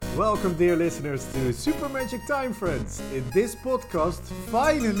Welcome, dear listeners, to Super Magic Time Friends. In this podcast,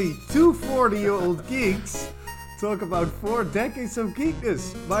 finally, two 40-year-old geeks talk about 4 decades of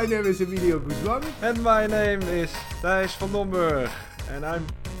geekness. My name is Emilio Guzman. And my name is Thijs van Domburg, and I'm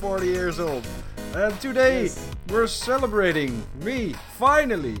 40 years old. And today we're celebrating me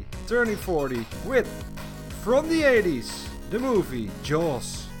finally turning 40 with, from the 80s, the movie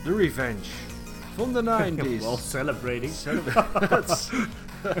Jaws, The Revenge. From the 90s. While celebrating.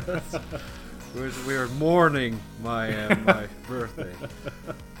 We're mourning my birthday.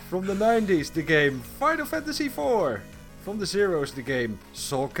 From the 90s, the game Final Fantasy IV. From the zeros, the game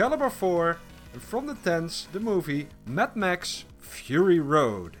Soul Calibur 4. And from the 10s, the movie Mad Max Fury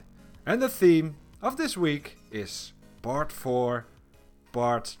Road. And the theme of this week is Part 4,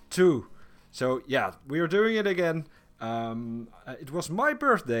 Part 2. So yeah, we are doing it again. It was my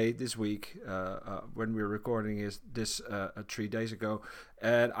birthday this week when we were recording this 3 days ago,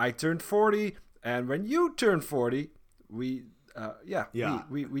 and I turned 40. And when you turned 40, we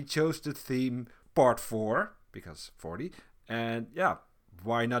chose the theme Part 4 because 40, and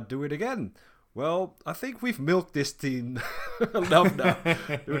why not do it again? Well, I think we've milked this theme enough now.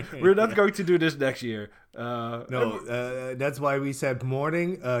 We're not going to do this next year. That's why we said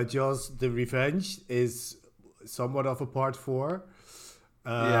morning. Jaws: The Revenge is somewhat of a part 4,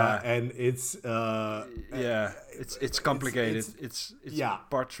 and it's complicated. It's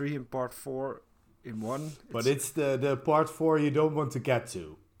part 3 and part 4 in one. But it's the part 4 you don't want to get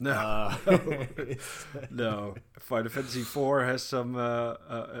to. No, no. Final Fantasy IV has some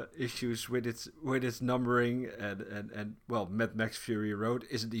issues with its numbering, and well, Mad Max Fury Road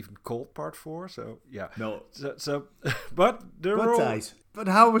isn't even called Part 4, so yeah. No. So but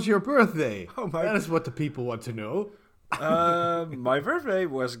how was your birthday? That is what the people want to know. My birthday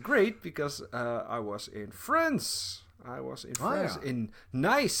was great because I was in France. In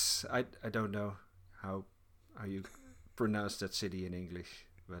Nice. I don't know how you pronounce that city in English.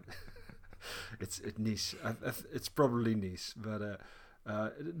 But it's Nice. It's probably Nice, but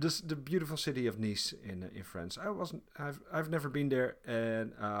the beautiful city of Nice in France. I've never been there,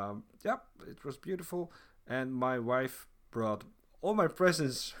 and it was beautiful. And my wife brought all my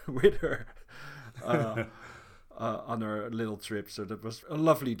presents with her on our little trip, so that was a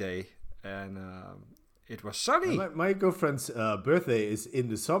lovely day, and it was sunny. My girlfriend's birthday is in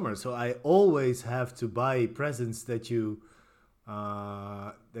the summer, so I always have to buy presents that you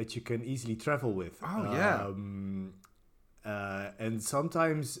can easily travel with. And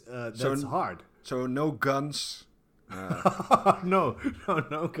sometimes that's hard. So no guns. No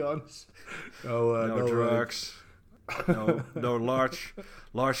guns. No drugs. no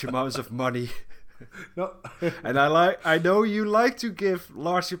large amounts of money. No. And I know you like to give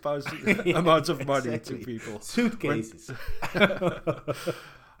large amounts of money to people. Suitcases.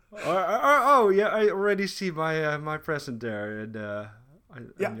 I already see my present there, and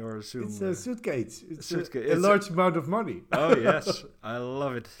on your Zoom. It's a suitcase. It's a large amount of money. Oh yes, I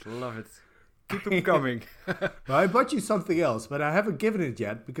love it. Keep them coming. Well, I bought you something else, but I haven't given it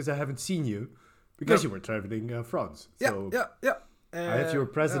yet because I haven't seen you because you were traveling France. So Yeah. I have your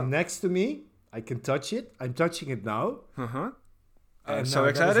present next to me. I can touch it. I'm touching it now. I'm so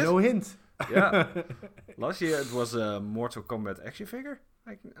excited. There's no hint. Yeah. Last year it was a Mortal Kombat action figure.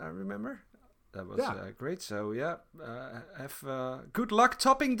 I remember. That was great. So have good luck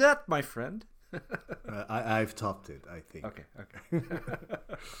topping that, my friend. I've topped it, I think. Okay.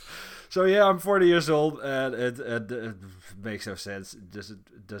 So I'm 40 years old, and it makes no sense.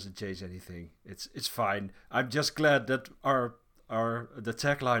 It doesn't change anything. It's fine. I'm just glad that the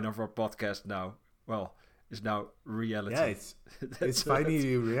tagline of our podcast now, is now reality. Yeah, it's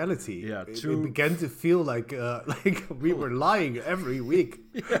finally reality. Yeah, it began to feel like we were lying every week.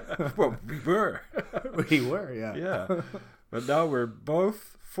 Yeah, well, we were. We were, yeah. Yeah, but now we're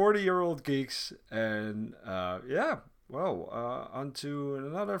both 40-year-old geeks, and on to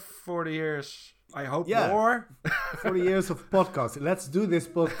another 40 years. I hope more. 40 years of podcast. Let's do this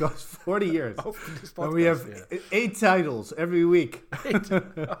podcast 40 years. And we have 8 titles every week. 8.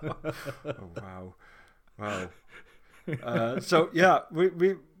 Oh, wow.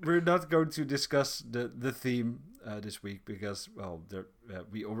 We're not going to discuss the theme this week because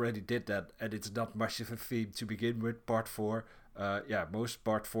we already did that, and it's not much of a theme to begin with. Part 4. Most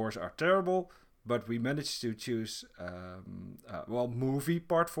part 4s are terrible. But we managed to choose, movie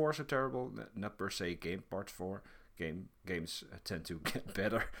part 4s are terrible, not per se game part 4. Games tend to get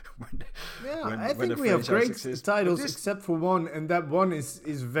better I think we have great titles except for one, and that one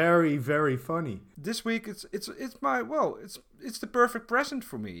is very, very funny. This week it's the perfect present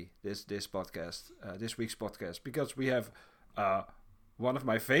for me, this podcast, this week's podcast, because we have one of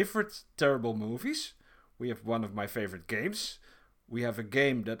my favorite terrible movies. We have one of my favorite games. We have a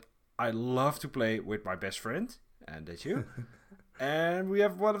game that I love to play with my best friend, and that's you. And we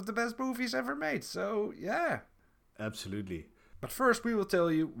have one of the best movies ever made. So, yeah. Absolutely. But first, we will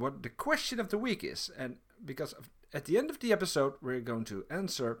tell you what the question of the week is. And because at the end of the episode, we're going to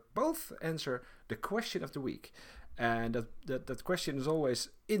answer the question of the week. And that question is always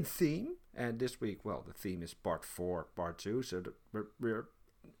in theme. And this week, well, the theme is part 4, part 2. So we're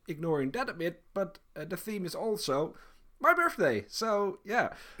ignoring that a bit. But the theme is also my birthday. So,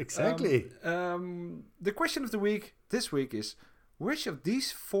 yeah. Exactly. The question of the week this week is, which of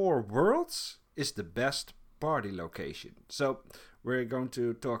these 4 worlds is the best party location? So we're going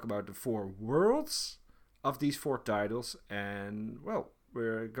to talk about the 4 worlds of these 4 titles, and well,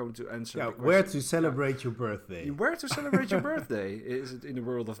 we're going to answer the question. Where to celebrate your birthday. Where to celebrate your birthday? Is it in the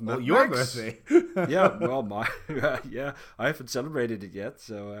world of Mad Max? Your birthday. Yeah, well, my yeah, I haven't celebrated it yet.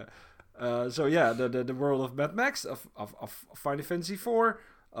 So yeah, the world of Mad Max, of Final Fantasy 4,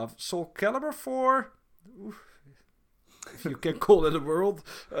 of Soul Calibur 4, if you can call it a world,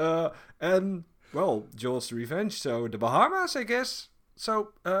 and well, Joel's Revenge, so the Bahamas, I guess.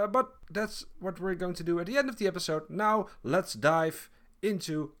 So, but that's what we're going to do at the end of the episode. Now, let's dive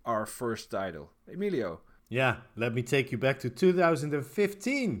into our first title. Emilio. Yeah, let me take you back to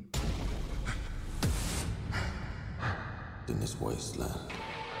 2015. In this wasteland,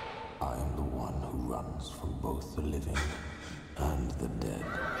 I am the one who runs from both the living and the dead.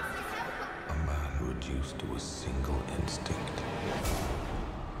 A man reduced to a single instinct.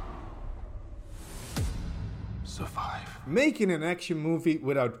 Survive. Making an action movie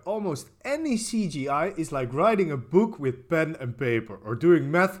without almost any CGI is like writing a book with pen and paper or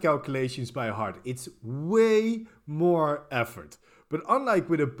doing math calculations by heart. It's way more effort. But unlike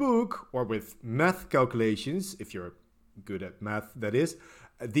with a book or with math calculations, if you're good at math that is,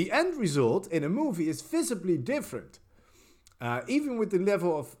 the end result in a movie is visibly different. Even with the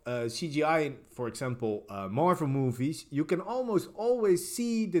level of CGI in, for example, Marvel movies, you can almost always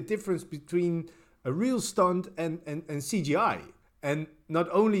see the difference between a real stunt and CGI. And not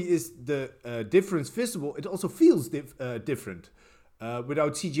only is the difference visible, it also feels different.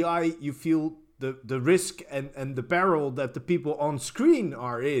 Without CGI, you feel the risk and the peril that the people on screen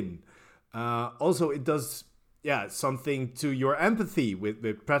are in. Also, it does something to your empathy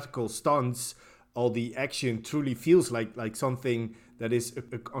with practical stunts. All the action truly feels like something that is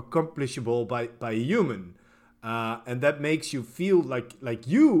accomplishable by a human. And that makes you feel like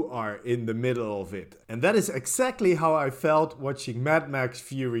you are in the middle of it. And that is exactly how I felt watching Mad Max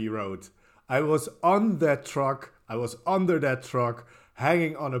Fury Road. I was on that truck, I was under that truck,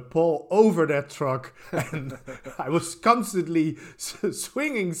 hanging on a pole over that truck, and I was constantly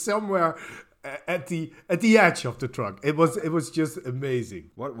swinging somewhere at the edge of the truck. It was just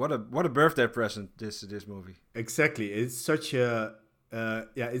amazing. What a birthday present this movie. Exactly. It's such a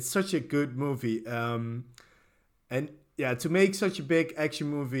good movie. And yeah, to make such a big action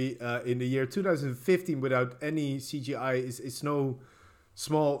movie in the year 2015 without any CGI is no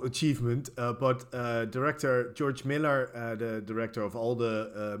small achievement. But director George Miller, the director of all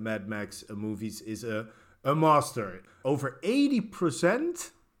the Mad Max movies, is a master. Over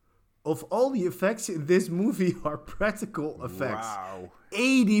 80% of all the effects in this movie are practical effects. Wow.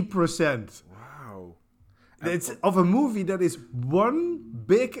 80%. Wow. It's of a movie that is one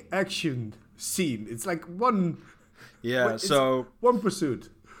big action scene. It's like one... Yeah, so one pursuit.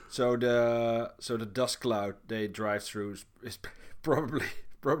 So the dust cloud they drive through is probably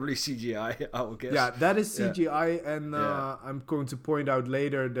CGI, I will guess. Yeah, that is CGI, and I'm going to point out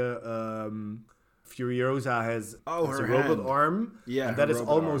later the Furiosa has a robot arm. Yeah, and that is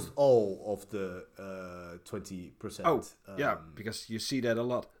almost all of the 20%. Oh, yeah, because you see that a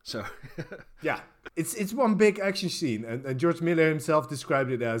lot. So yeah, it's one big action scene, and George Miller himself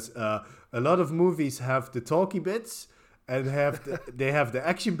described it as a lot of movies have the talky bits and they have the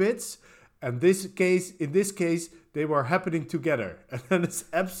action bits, and in this case they were happening together, and that's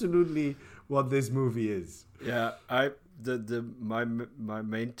absolutely what this movie is. Yeah, my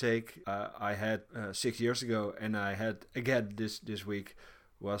main take I had 6 years ago, and I had again this week,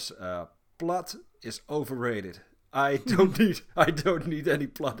 was plot is overrated. I don't need any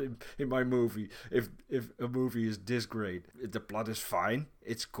plot in my movie. If a movie is this great, the plot is fine.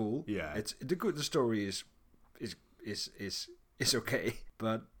 It's cool. Yeah, the story is okay,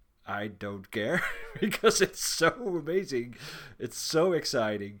 but I don't care because it's so amazing. It's so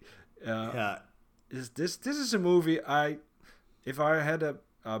exciting. This is a movie if I had a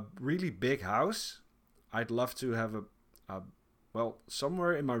really big house, I'd love to have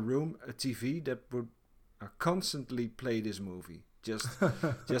somewhere in my room a TV that would constantly play this movie. just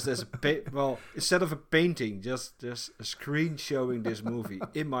as a instead of a painting, just a screen showing this movie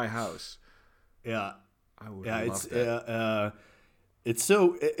in my house. Yeah, I would yeah. love that. It's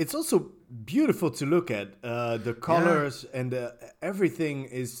also beautiful to look at. The colors and everything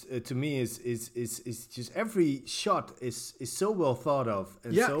is to me is just every shot is so well thought of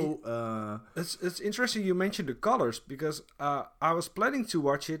and It's interesting you mentioned the colors because I was planning to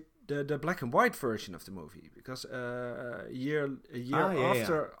watch it the black and white version of the movie because a year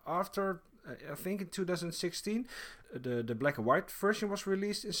after I think in 2016 the black and white version was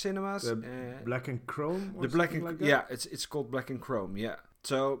released in cinemas. Black and chrome. The black and it's called black and chrome. Yeah,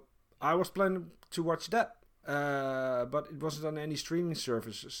 so I was planning to watch that. But it wasn't on any streaming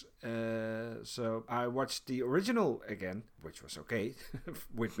services, so I watched the original again, which was okay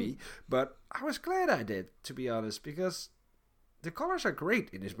with me. But I was glad I did, to be honest, because the colors are great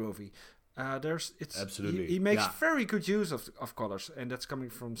in this movie. Absolutely. He makes very good use of colors, and that's coming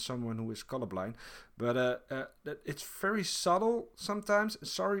from someone who is colorblind. But it's very subtle sometimes.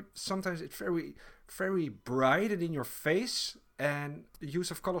 Sometimes it's very, very bright and in your face. And the use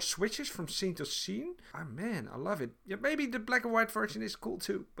of color switches from scene to scene. Oh man, I love it. Yeah, maybe the black and white version is cool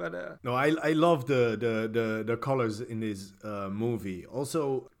too, but no, I love the colors in this movie.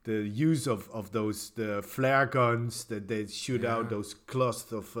 Also, the use of the flare guns that they shoot out, those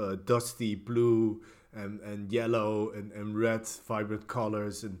clusters of dusty blue and yellow and red vibrant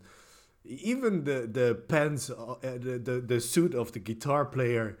colors, and even the pants, the suit of the guitar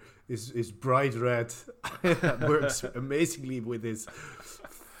player is bright red. That works amazingly with his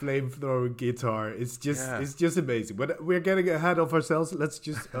flamethrowing guitar. It's just amazing. But we're getting ahead of ourselves. Let's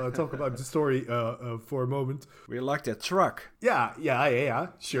just talk about the story for a moment. We like that truck. Yeah,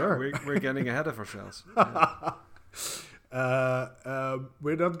 sure. Yeah, we're getting ahead of ourselves.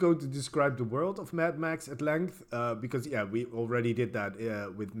 We're not going to describe the world of Mad Max at length because we already did that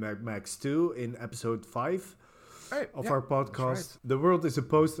with Mad Max 2 in episode 5 of our podcast. Right. The world is a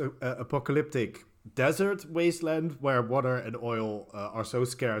post-apocalyptic desert wasteland where water and oil are so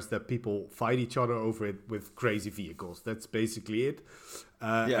scarce that people fight each other over it with crazy vehicles. That's basically it.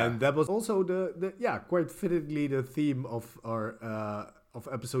 And that was also the quite fittingly the theme of our of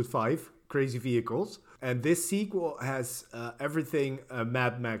episode 5, Crazy Vehicles. And this sequel has everything a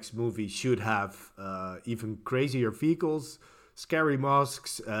Mad Max movie should have. Even crazier vehicles, scary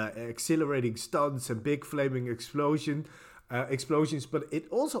masks, exhilarating stunts, and big flaming explosions. But it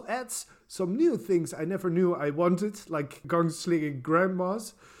also adds some new things I never knew I wanted, like gunslinging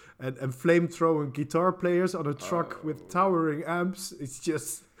grandmas and flamethrowing guitar players on a truck with towering amps. It's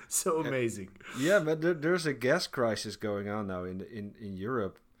just so amazing. Yeah, but there's a gas crisis going on now in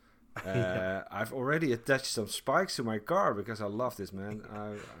Europe. I've already attached some spikes to my car because I love this, man.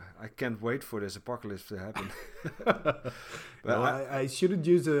 I can't wait for this apocalypse to happen. But I shouldn't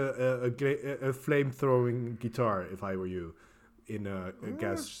use a flame-throwing guitar if I were you in a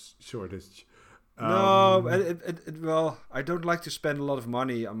gas shortage. No, well, I don't like to spend a lot of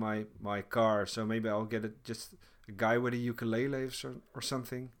money on my car, so maybe I'll get just a guy with a ukulele or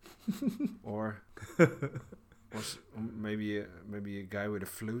something, or maybe a guy with a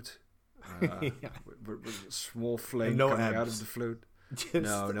flute, with a small flame coming amps. out of the flute.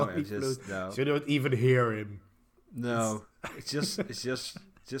 No amps. No. So you don't even hear him. No, it's just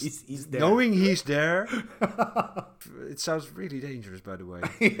he's there. Knowing he's there. It sounds really dangerous, by the way.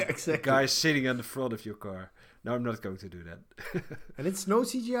 Exactly. The guy sitting on the front of your car. No, I'm not going to do that. And it's no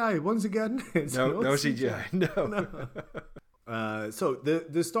CGI once again. No CGI. No. So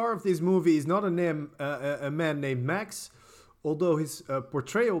the star of this movie is not a man named Max, although his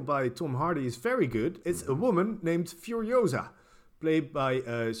portrayal by Tom Hardy is very good. It's a woman named Furiosa, played by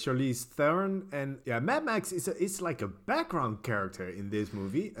Charlize Theron. And Mad Max is like a background character in this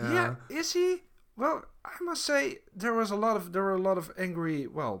movie. Is he? Well, I must say there were a lot of angry,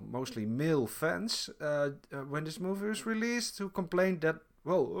 well, mostly male fans when this movie was released who complained that,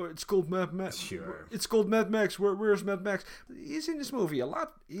 well, it's called Mad Max. Sure. It's called Mad Max. Where's Mad Max? He's in this movie a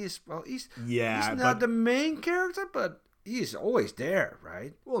lot. He's not the main character, but he's always there,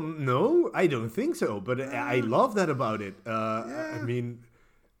 right? Well, no, I don't think so. But I love that about it. I mean,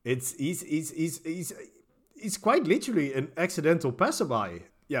 he's quite literally an accidental passerby.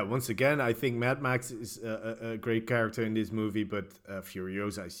 Yeah, once again, I think Mad Max is a great character in this movie, but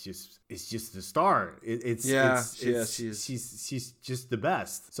Furiosa is just the star. She's just the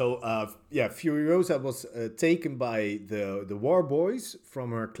best. So Furiosa was taken by the war boys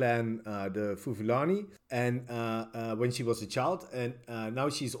from her clan, the Fufulani, and when she was a child, and now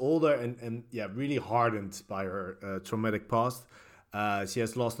she's older and really hardened by her traumatic past. She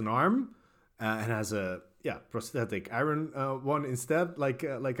has lost an arm. and has a prosthetic iron one instead, like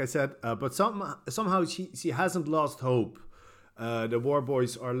I said. But somehow she hasn't lost hope. The War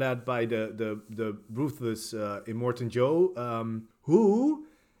Boys are led by the ruthless Immortan Joe, who,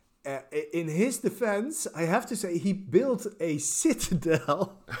 in his defense, I have to say, he built a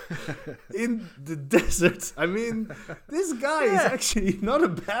citadel in the desert. I mean, this guy is actually not a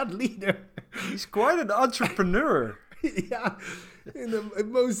bad leader. He's quite an entrepreneur. Yeah, in the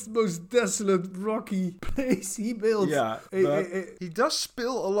most desolate, rocky place he built. Yeah, he does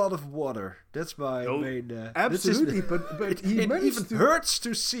spill a lot of water. That's my main... absolutely, but he managed even to... hurts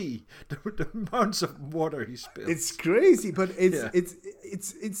to see the amounts of water he spills. It's crazy, but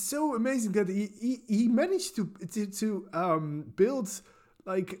it's so amazing that he managed to build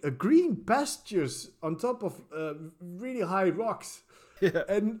like a green pastures on top of really high rocks. Yeah.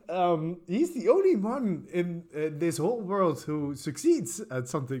 And he's the only one in this whole world who succeeds at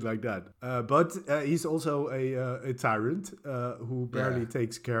something like that. But he's also a tyrant who barely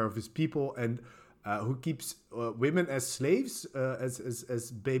takes care of his people and who keeps women as slaves,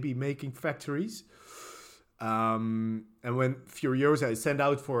 as baby-making factories. And when Furiosa is sent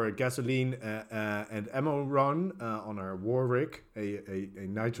out for a gasoline and ammo run on her war rig, a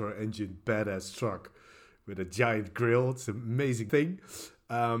nitro engine badass truck, with a giant grill. It's an amazing thing.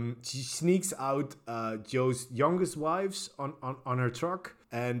 She sneaks out Joe's youngest wives on her truck.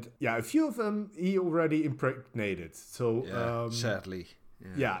 And a few of them he already impregnated. So sadly.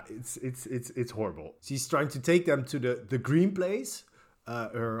 Yeah, it's horrible. She's trying to take them to the Green Place,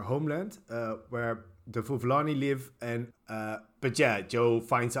 her homeland, where the Fufulani live. But Joe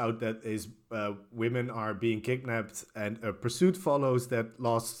finds out that his women are being kidnapped, and a pursuit follows that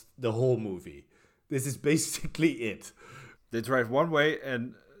lasts the whole movie. This is basically it. They drive one way,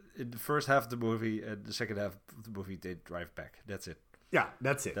 and in the first half of the movie and the second half of the movie, they drive back. That's it. Yeah,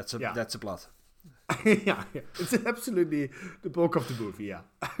 that's it. That's a plot. yeah, it's absolutely the bulk of the movie, yeah.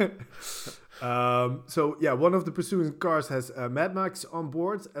 One of the pursuing cars has Mad Max on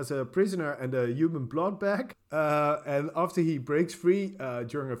board as a prisoner and a human blood bag. And after he breaks free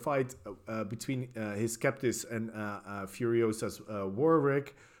during a fight between his captives and Furiosa's war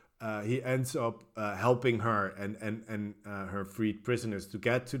rig, he ends up helping her and her freed prisoners to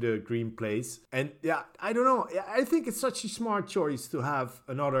get to the Green Place. And I don't know. I think it's such a smart choice to have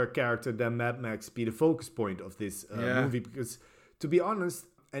another character than Mad Max be the focus point of this movie. Because, to be honest,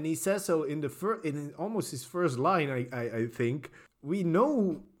 and he says so in almost his first line, I think, we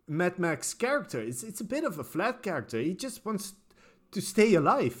know Mad Max's character. It's a bit of a flat character. He just wants to stay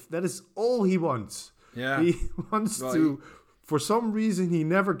alive. That is all he wants. Yeah. He wants to... For some reason, he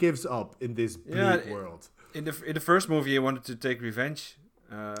never gives up in this bleak world. In the first movie, he wanted to take revenge.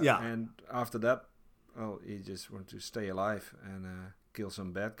 And after that, he just wanted to stay alive and kill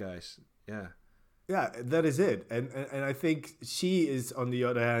some bad guys. Yeah. Yeah, that is it. And I think she is, on the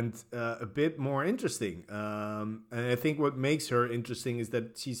other hand, a bit more interesting. And I think what makes her interesting is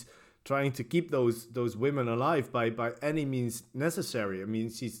that she's trying to keep those women alive by any means necessary. I mean,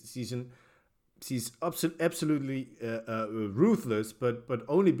 she's absolutely ruthless, but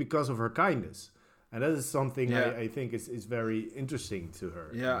only because of her kindness. And that is something I think is very interesting to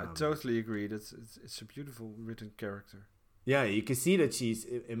her. Yeah, I totally agree. It's a beautiful written character. Yeah, you can see that she's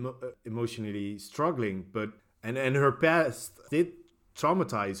emotionally struggling, and her past did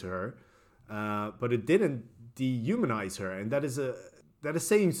traumatize her, but it didn't dehumanize her, and that is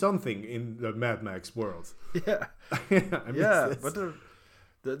saying something in the Mad Max world. Yeah, but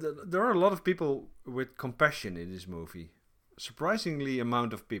there are a lot of people with compassion in this movie. Surprisingly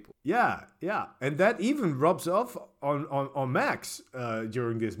amount of people. Yeah, and that even rubs off on Max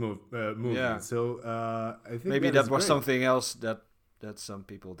during this movie. Yeah. So I think maybe that was great. something else that some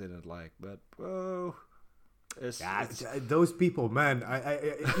people didn't like. But those people, man. I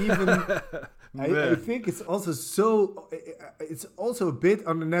think it's also it's also a bit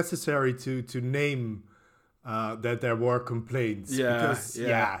unnecessary to name that there were complaints.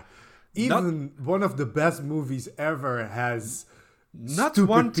 Even one of the best movies ever has not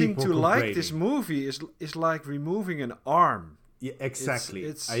wanting to like this movie is like removing an arm. Yeah, exactly.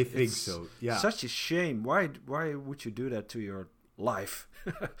 I think so. Yeah, such a shame. Why would you do that to your life?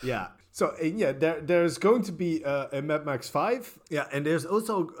 Yeah. So there's going to be a Mad Max 5. Yeah, and there's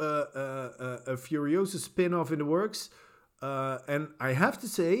also a Furiosa spin-off in the works. And I have to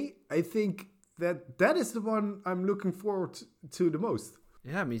say, I think that is the one I'm looking forward to the most.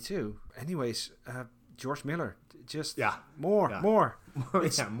 Yeah, me too. Anyways, George Miller, just more. More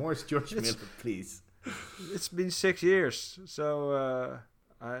George Miller, please. It's been 6 years, so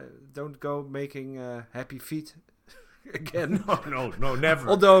I don't go making Happy Feet again. No, never.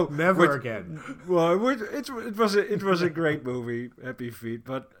 Although never again. Well, it was a great movie, Happy Feet,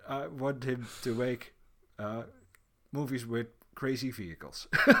 but I want him to make movies with crazy vehicles.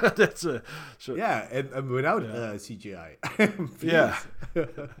 That's yeah, and without CGI. Yeah.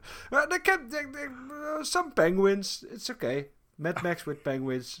 Well, some penguins. It's okay. Mad Max with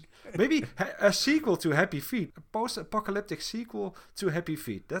penguins. Maybe a sequel to Happy Feet, a post-apocalyptic sequel to Happy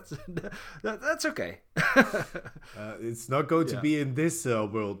Feet. That's okay. It's not going to be in this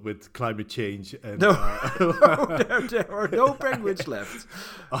world with climate change. And, no, there are no penguins left.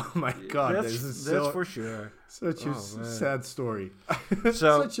 Oh my God, that's for sure. Such a sad story.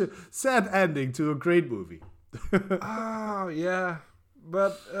 So, such a sad ending to a great movie. Oh yeah,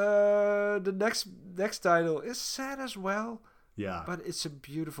 but the next title is sad as well. Yeah. But it's a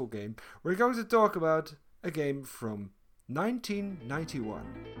beautiful game. We're going to talk about a game from 1991.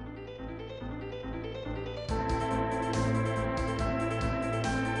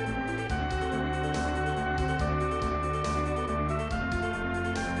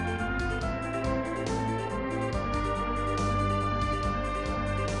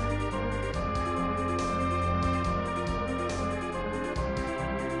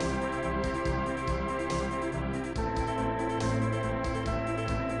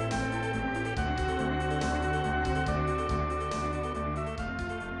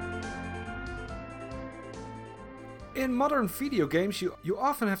 In modern video games, you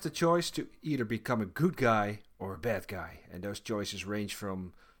often have the choice to either become a good guy or a bad guy. And those choices range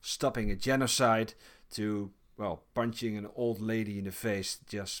from stopping a genocide to, well, punching an old lady in the face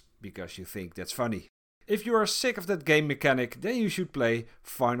just because you think that's funny. If you are sick of that game mechanic, then you should play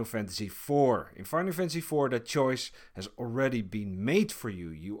Final Fantasy IV. In Final Fantasy IV, that choice has already been made for you.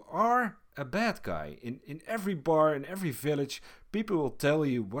 You are a bad guy. In every bar, in every village, people will tell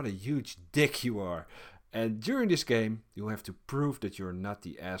you what a huge dick you are. And during this game, you have to prove that you're not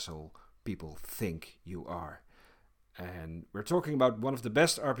the asshole people think you are. And we're talking about one of the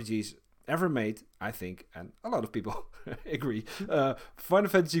best RPGs ever made, I think, and a lot of people agree. Final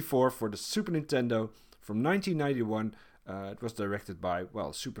Fantasy IV for the Super Nintendo from 1991. It was directed by,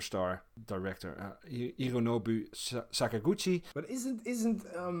 well, superstar director Hironobu Sakaguchi. But isn't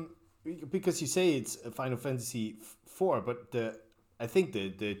because you say it's Final Fantasy IV, but I think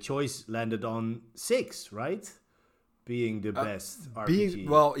the choice landed on 6, right? Being the best RPG.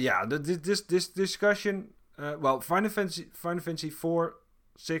 Well, yeah. This discussion. Final Fantasy 4,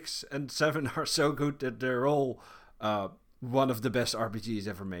 6, and 7 are so good that they're all one of the best RPGs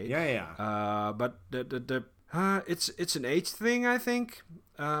ever made. Yeah. But it's an age thing, I think.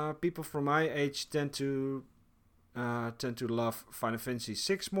 People from my age tend to love Final Fantasy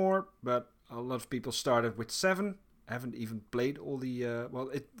 6 more, but a lot of people started with 7. Haven't even played all the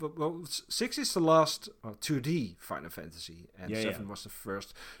 6 is the last 2D Final Fantasy, and 7 was the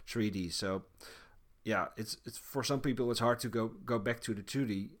first 3D. So yeah, it's for some people it's hard to go back to the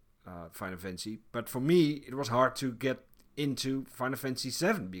 2D Final Fantasy, but for me it was hard to get into Final Fantasy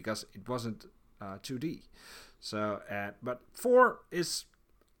 7 because it wasn't 2D. So but 4 is,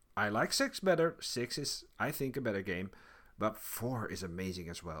 I like 6 better. 6 is, I think, a better game, but 4 is amazing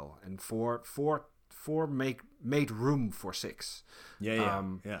as well, and 4 made room for 6. It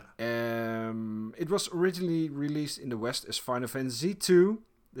was originally released in the West as Final Fantasy 2.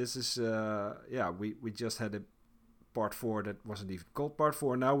 This is we just had a part 4 that wasn't even called part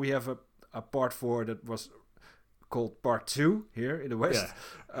 4. Now we have a part 4 that was called part 2 here in the West.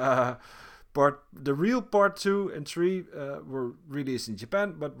 The real part 2 and 3 were released in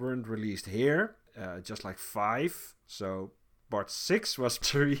Japan but weren't released here, just like 5. So part 6 was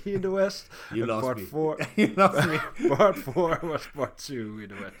 3 in the West. You lost part me. 4, You lost me. Part 4 was part 2 in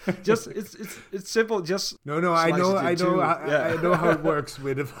the West. Just it's simple. Just no. I know how it works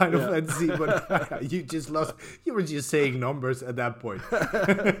with a Final Yeah. Fantasy, but you just lost. You were just saying numbers at that point.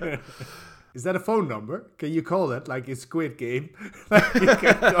 Is that a phone number? Can you call that like a Squid Game?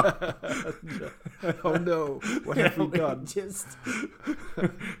 Oh no! What have we done?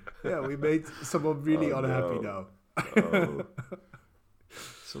 We made someone really unhappy now. Oh.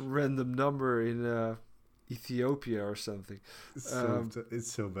 Some random number in Ethiopia or something.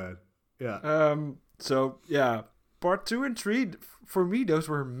 It's so bad. Yeah. Part 2 and 3 for me, those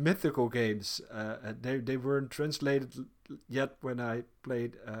were mythical games. They weren't translated yet when I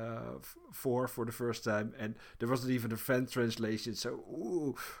played 4 for the first time, and there wasn't even a fan translation.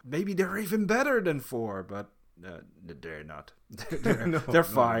 So maybe they're even better than 4, but they're not. They're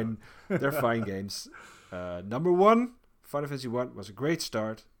fine. No. They're fine games. Number 1, Final Fantasy 1 was a great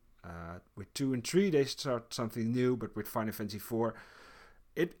start. With 2 and 3, they start something new, but with Final Fantasy 4,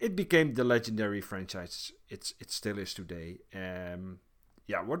 it became the legendary franchise it still is today.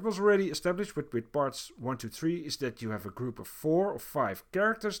 What was already established with parts 1 to 3 is that you have a group of 4 or 5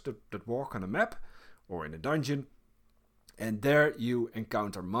 characters that walk on a map or in a dungeon, and there you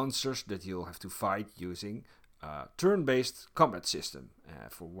encounter monsters that you'll have to fight using a turn-based combat system.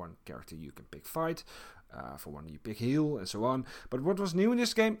 For one character you can pick fight, for one you pick heal, and so on. But what was new in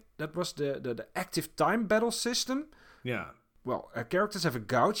this game, that was the active time battle system. Yeah. Well, characters have a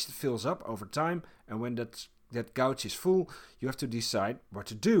gauge that fills up over time, and when that gauge is full, you have to decide what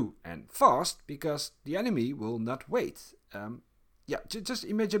to do, and fast, because the enemy will not wait. Just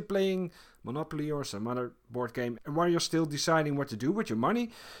imagine playing Monopoly or some other board game, and while you're still deciding what to do with your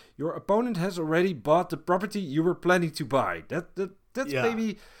money, your opponent has already bought the property you were planning to buy. That's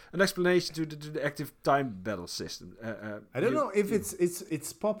maybe an explanation to the active time battle system. I don't know if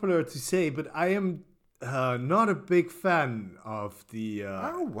it's popular to say, but I am not a big fan of the.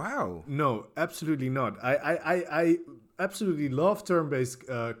 Oh wow! No, absolutely not. I absolutely love turn-based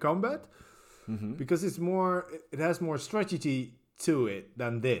combat because it has more strategy to it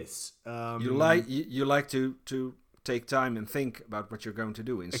than this. You like to take time and think about what you're going to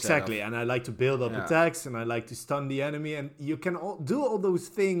do instead. Exactly, and I like to build up attacks, and I like to stun the enemy, and you can do all those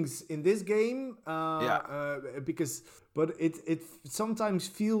things in this game. But it sometimes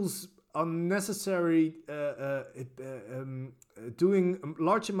feels unnecessary doing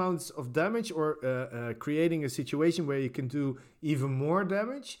large amounts of damage or creating a situation where you can do even more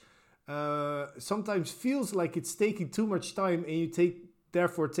damage. Sometimes feels like it's taking too much time and you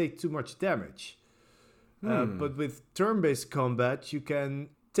therefore take too much damage. But with turn-based combat, you can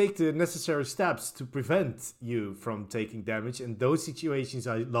take the necessary steps to prevent you from taking damage, and those situations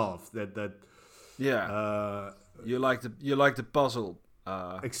I love. You like the puzzle.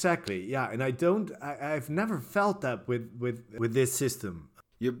 Exactly, yeah, and I've never felt that with this system.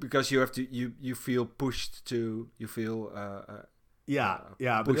 Because you feel pushed to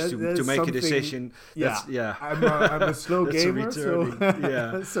but to make a decision. Yeah, I'm a slow gamer, so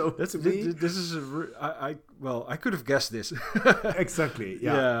that's to me, this is I could have guessed this. Exactly.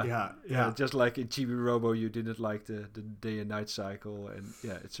 Yeah. Just like in Chibi Robo, you didn't like the day and night cycle, and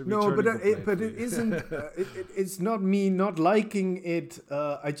it's a no, but it isn't. It's not me not liking it.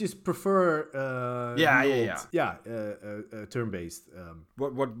 I just prefer. Turn-based.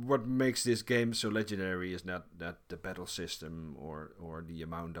 What makes this game so legendary is not the battle system or the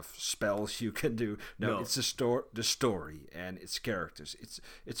amount of spells you can do. No. It's the story and its characters.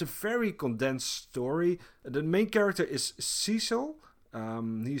 It's a very condensed story. The main character is Cecil.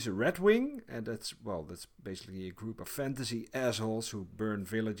 He's a Redwing, and that's basically a group of fantasy assholes who burn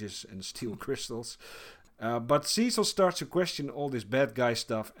villages and steal crystals. But Cecil starts to question all this bad guy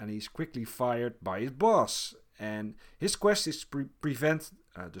stuff, and he's quickly fired by his boss. And his quest is to prevent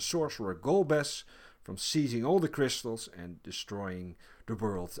the sorcerer Golbez from seizing all the crystals and destroying the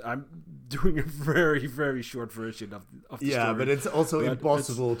world. I'm doing a very, very short version of the story. Yeah, but it's also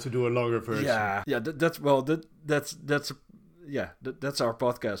impossible to do a longer version. That's our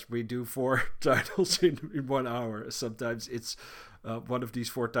podcast. We do 4 titles in 1 hour. Sometimes it's one of these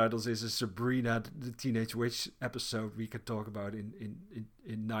 4 titles is a Sabrina the Teenage Witch episode we can talk about in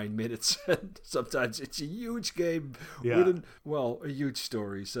 9 minutes. And sometimes it's a huge game with a huge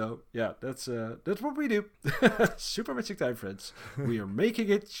story. So that's what we do. Super Magic Time Friends. We are making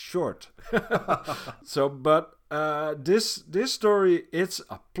it short. This story, it's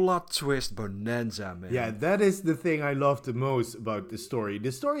a plot twist bonanza, man. Yeah, that is the thing I love the most about the story.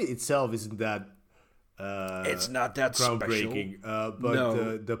 The story itself isn't that it's not that groundbreaking,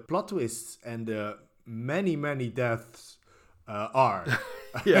 but the plot twists and the many deaths are.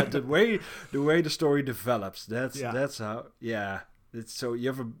 Yeah, the way the story develops. That's how. Yeah, it's so you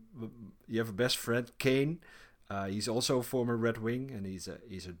have a best friend, Kane. He's also a former Red Wing, and he's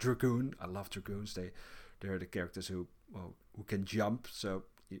a dragoon. I love dragoons. They're the characters who can jump. So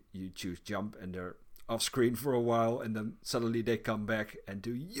you choose jump, and they're off screen for a while, and then suddenly they come back and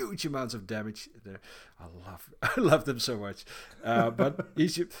do huge amounts of damage. I love them so much. But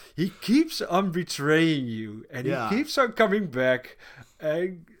he keeps on betraying you, and he keeps on coming back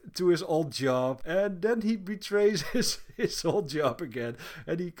to his old job, and then he betrays his old job again,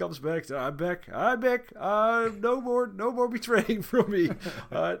 and he comes back to, I'm back, no more betraying from me.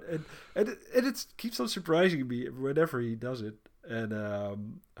 And it keeps on surprising me whenever he does it. And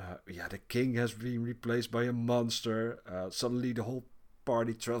the king has been replaced by a monster. Suddenly the whole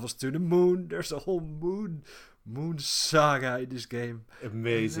party travels to the moon. There's a whole moon Moon Saga in this game.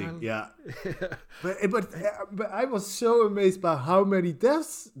 Amazing, yeah. But I was so amazed by how many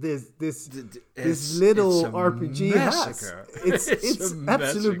deaths this little RPG massacre. has. It's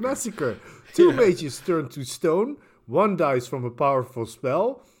absolute massacre. 2 mages turn to stone, 1 dies from a powerful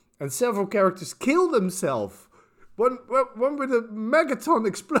spell, and several characters kill themselves. One with a megaton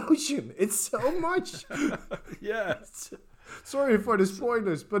explosion. It's so much. Yeah. Sorry for the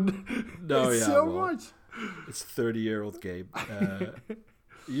spoilers, but it's so much. It's a 30-year-old game.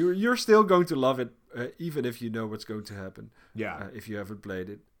 You're still going to love it, even if you know what's going to happen. Yeah. If you haven't played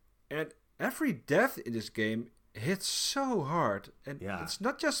it. And every death in this game hits so hard. And it's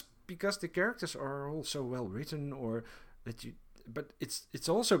not just because the characters are all so well written, or that you, but it's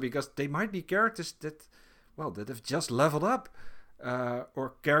also because they might be characters that have just leveled up.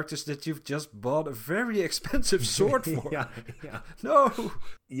 Or characters that you've just bought a very expensive sword for. Yeah. No.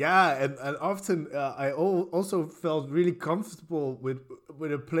 Yeah, and often I also felt really comfortable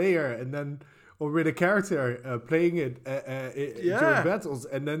with a player, and then or with a character playing it during battles,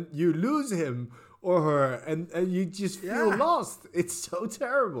 and then you lose him or her, and you just feel lost. It's so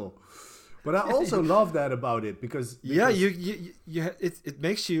terrible. But I also love that about it because it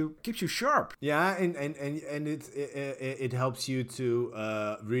makes keeps you sharp. Yeah, and it helps you to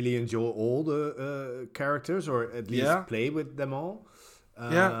really enjoy all the characters, or at least play with them all.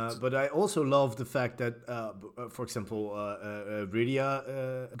 But I also love the fact that, for example,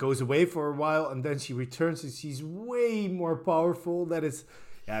 Rydia goes away for a while, and then she returns and she's way more powerful. That is,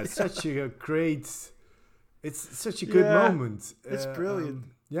 it's such a great. It's such a good moment. It's brilliant.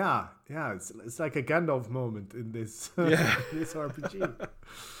 It's like a Gandalf moment in this this RPG.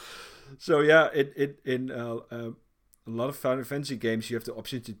 So in a lot of Final Fantasy games, you have the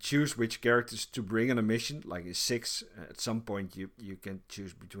option to choose which characters to bring on a mission. Like in 6, at some point you can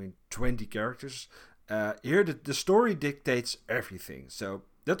choose between 20 characters. Here the story dictates everything. So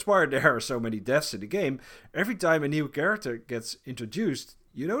that's why there are so many deaths in the game. Every time a new character gets introduced,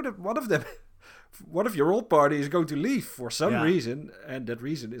 you know that one of your old party is going to leave for some reason, and that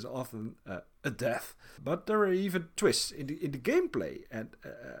reason is often a death. But there are even twists in the gameplay and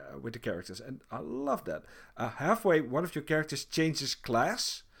with the characters, and I love that. Halfway, one of your characters changes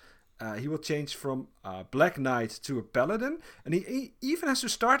class. He will change from Black Knight to a Paladin, and he even has to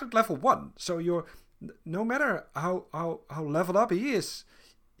start at level 1. So no matter how leveled up he is,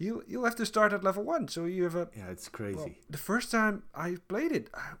 you'll have to start at level 1. So you have a... Yeah, it's crazy. Well, the first time I played it,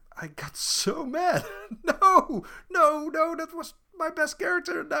 I got so mad. No, that was my best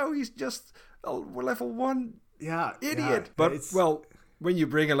character. Now he's just a level 1 idiot. Yeah, but, when you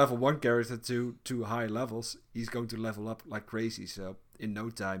bring a level 1 character to high levels, he's going to level up like crazy. So in no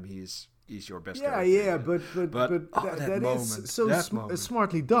time, he's your best character. Yeah, but that is so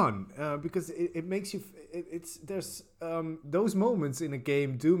smartly done, because it makes you... There's those moments in a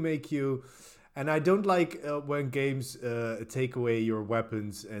game do make you, and I don't like when games take away your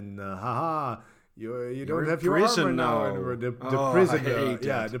weapons and you don't have your armor now. And the prison,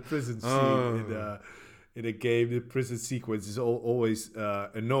 the prison scene in a game, the prison sequence is always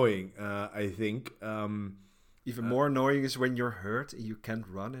annoying. I think. Even more annoying is when you're hurt and you can't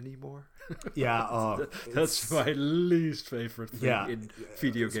run anymore. That's my least favorite thing in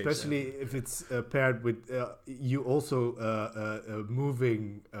video games. Especially if it's paired with you also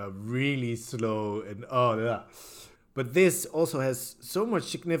moving really slow and But this also has so much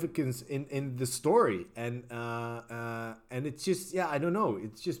significance in the story, and it's just I don't know,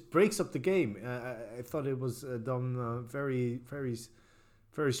 it just breaks up the game. I thought it was done very, very,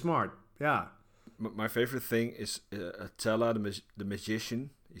 very smart. Yeah. My favorite thing is Tella, the magician.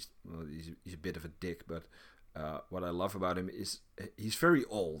 He's a bit of a dick, but what I love about him is he's very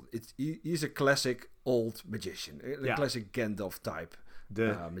old. He's a classic old magician, a classic Gandalf type.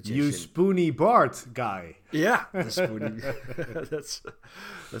 The magician. You spoony Bart guy. Yeah, the spoony.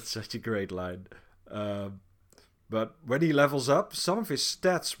 that's such a great line. But when he levels up, some of his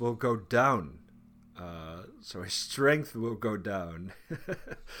stats will go down. So his strength will go down.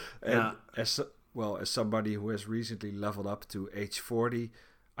 And as somebody who has recently leveled up to age 40,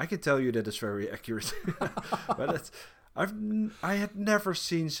 I can tell you that it's very accurate. But I had never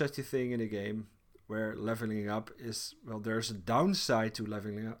seen such a thing in a game where leveling up is, there's a downside to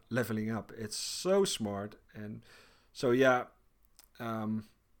leveling up. It's so smart. And so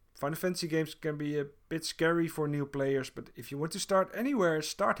Final Fantasy games can be a bit scary for new players, but if you want to start anywhere,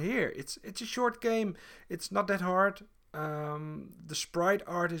 start here. It's a short game. It's not that hard. The sprite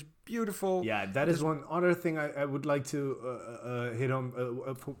art is beautiful. Yeah, that is one other thing I would like to hit on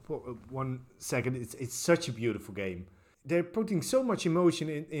for 1 second. It's such a beautiful game. they're putting so much emotion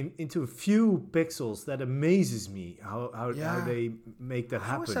into a few pixels that amazes me. How they make that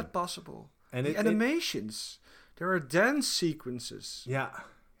happen. How is that possible? And the animations, there are dance sequences. Yeah,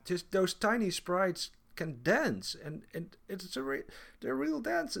 just those tiny sprites can dance, and it's they're real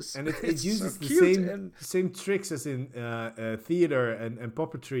dances. And it uses so the same tricks as in theater and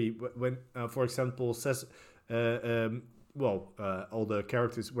puppetry. When, for example, says all the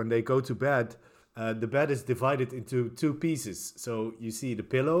characters, when they go to bed, the bed is divided into two pieces. So you see the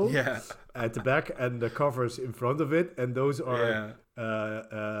pillow at the back and the covers in front of it, and those are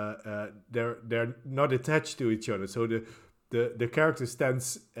they're not attached to each other. So the character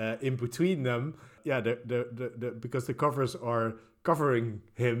stands in between them. Yeah, because the covers are covering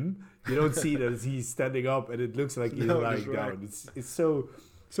him, you don't see that he's standing up, and it looks like he's lying down. It's so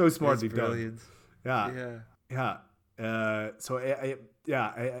smartly done. Yeah. So I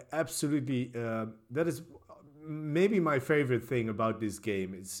absolutely. That is maybe my favorite thing about this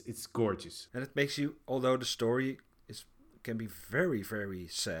game. It's gorgeous, and it makes you. Although the story can be very, very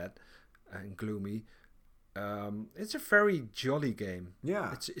sad and gloomy. It's a very jolly game.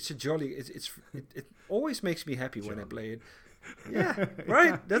 Yeah, it's a jolly. It always makes me happy when I play it. Yeah,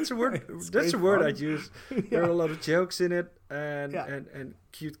 right. That's a word. That's a word I'd use. There are a lot of jokes in it, and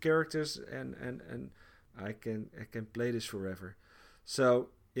cute characters, and I can play this forever. So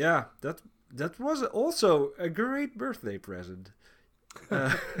yeah, that was also a great birthday present.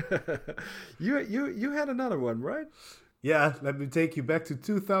 You had another one, right? Yeah, let me take you back to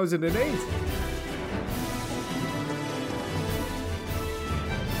 2008.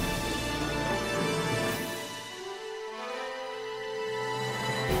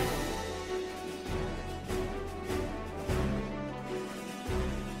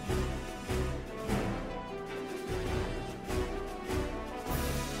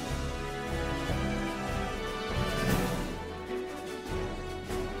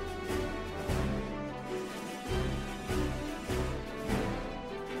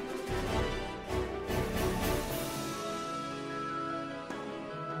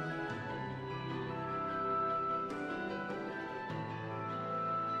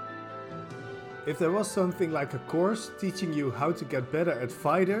 If there was something like a course teaching you how to get better at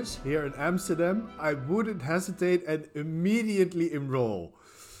fighters here in Amsterdam, I wouldn't hesitate and immediately enroll.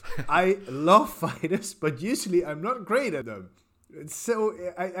 I love fighters, but usually I'm not great at them. So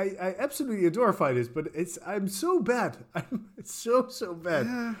I absolutely adore fighters, but I'm so bad. I'm so bad.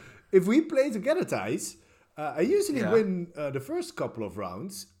 Yeah. If we play together, Thijs, I usually win the first couple of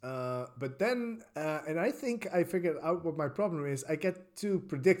rounds, but then, and I think I figured out what my problem is, I get too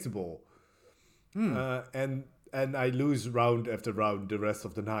predictable. And I lose round after round the rest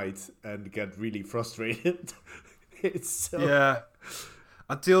of the night and get really frustrated. It's so...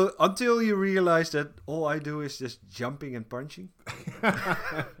 Until you realize that all I do is just jumping and punching.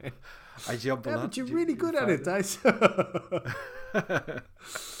 I jump a lot. But you're really good at it, Thijs.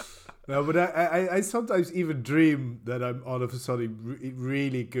 No, but I sometimes even dream that I'm all of a sudden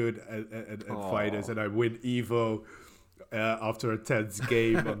really good at fighters, and I win Evo after a tense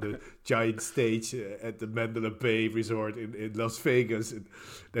game on the giant stage at the Mandalay Bay Resort in Las Vegas. And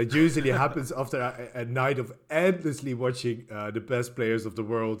that usually happens after a night of endlessly watching the best players of the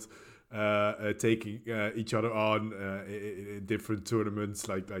world taking each other on in different tournaments,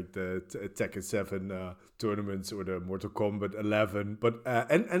 like the Tekken 7 tournaments or the Mortal Kombat 11. But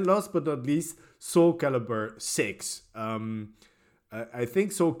and last but not least, Soul Calibur 6. I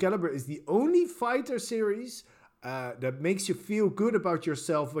think Soul Calibur is the only fighter series that makes you feel good about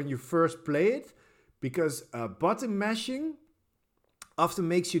yourself when you first play it, because button mashing often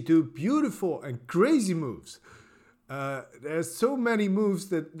makes you do beautiful and crazy moves. There's so many moves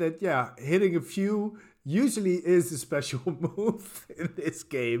that hitting a few usually is a special move in this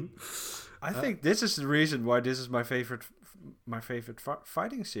game. I think this is the reason why this is my favorite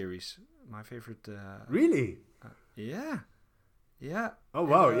fighting series. My favorite. Really? Yeah. Oh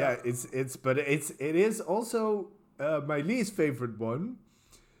wow! Yeah, it is also my least favorite one,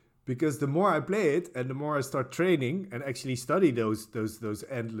 because the more I play it and the more I start training and actually study those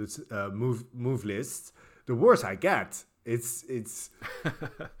endless move lists, the worse I get. It's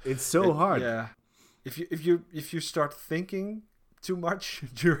so hard. Yeah. If you start thinking too much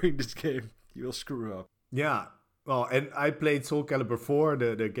during this game, you'll screw up. Yeah. Well, and I played Soul Calibur 4,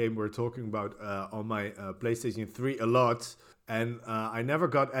 the game we're talking about, on my PlayStation 3 a lot. And I never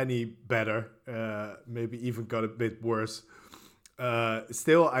got any better, maybe even got a bit worse.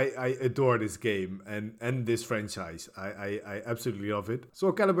 Still, I adore this game and this franchise. I absolutely love it.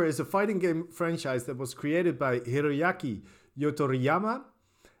 Soul Calibur is a fighting game franchise that was created by Hiroyaki Yotoriyama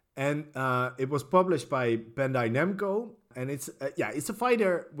and it was published by Bandai Namco, and it's a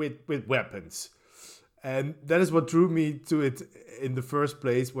fighter with weapons. And that is what drew me to it in the first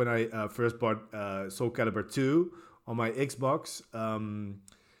place when I first bought Soul Calibur 2 on my Xbox.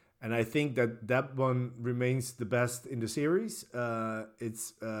 And I think that one remains the best in the series.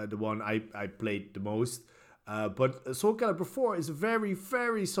 It's the one I played the most. But Soul Calibur 4 is a very,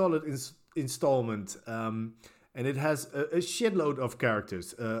 very solid installment. And it has a shitload of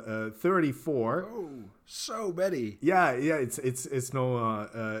characters, 34. Oh, so many. Yeah, it's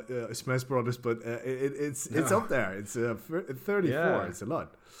no Smash Brothers, but it's up there. It's 34. Yeah. It's a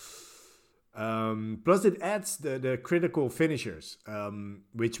lot. Plus, it adds the critical finishers,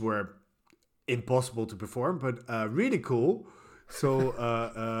 which were impossible to perform, but really cool. So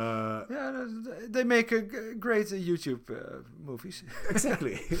Yeah, they make a great YouTube movies.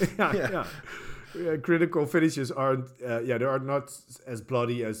 exactly. Yeah. Critical finishes aren't they are not as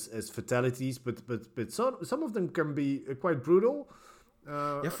bloody as fatalities, but some of them can be quite brutal.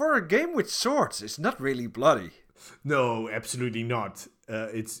 For a game with swords, it's not really bloody. No, absolutely not.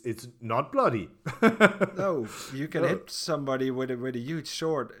 It's not bloody. No, you can hit somebody with a huge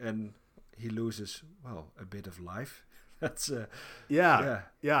sword and he loses a bit of life. That's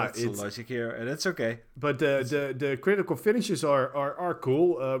that's the logic here, and it's okay. But the critical finishes are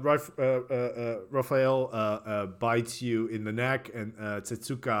cool. Raphael bites you in the neck, and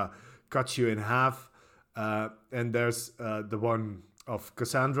Tetsuka cuts you in half. And there's the one of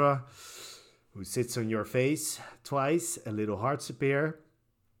Cassandra, who sits on your face twice. A little hearts appear.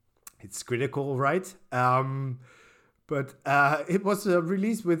 It's critical, right? But it was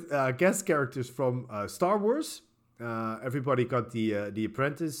released with guest characters from Star Wars. Everybody got the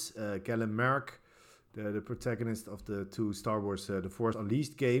apprentice, Callum Merrick, the protagonist of the two Star Wars The Force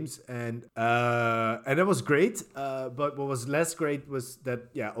Unleashed games, and that was great. But what was less great was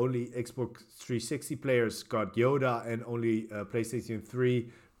that only Xbox 360 players got Yoda, and only PlayStation 3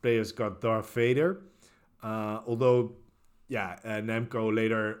 players got Darth Vader. Although Namco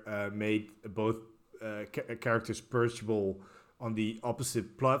later made both characters purchasable on the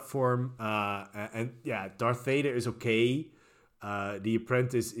opposite platform, and Darth Vader is okay. The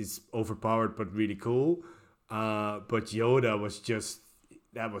Apprentice is overpowered but really cool. But Yoda was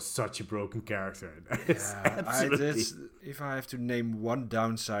such a broken character. Absolutely. If I have to name one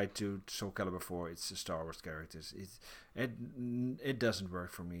downside to Soul Calibur 4, it's the Star Wars characters. It doesn't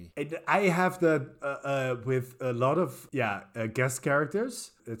work for me. I have that with a lot of guest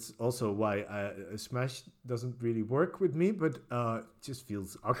characters. It's also why Smash doesn't really work with me, but it just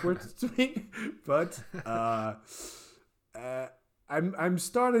feels awkward to me. But I'm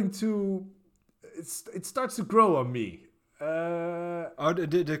starting to. It starts to grow on me.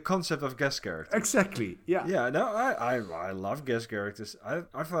 The concept of guest characters. Exactly. Yeah. Yeah. No, I love guest characters.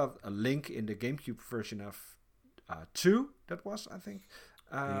 I thought a Link in the GameCube version of 2, that was, I think,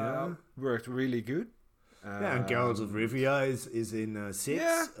 worked really good. And Geralt of Rivia is in 6.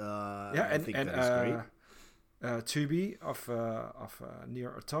 I think that is great. Tubi of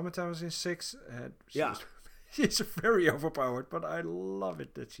Nier Automata was in 6. She's very overpowered, but I love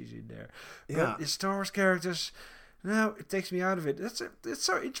it that she's in there. But the Star Wars characters, no, it takes me out of it. It's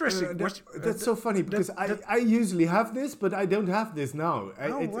so interesting. That's so funny because I usually have this, but I don't have this now.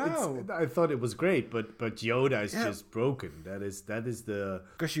 I thought it was great, but Yoda is just broken. That is the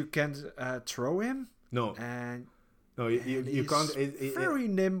because you can't throw him. No, and you can't. Very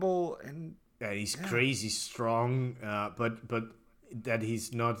nimble and he's crazy strong. But that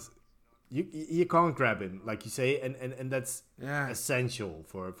he's not. You can't grab him, like you say, and that's essential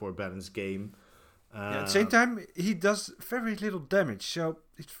for a balanced game. At the same time, he does very little damage, so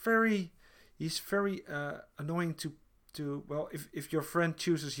he's very annoying to if your friend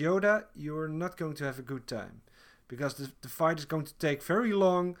chooses Yoda, you're not going to have a good time, because the fight is going to take very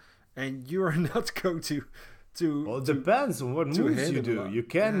long, and you're not going to. Well, it depends on what moves you do. You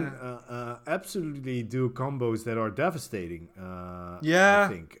can absolutely do combos that are devastating. I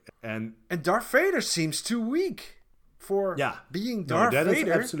think, and Darth Vader seems too weak for being Darth Vader. That is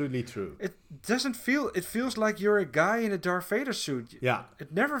absolutely true. It doesn't feel. It feels like you're a guy in a Darth Vader suit. Yeah.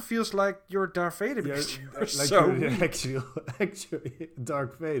 It never feels like you're Darth Vader because you're like so you're weak. actually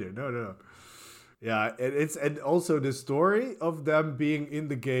Darth Vader. No. Yeah, and also the story of them being in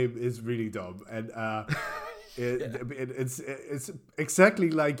the game is really dumb, and it's exactly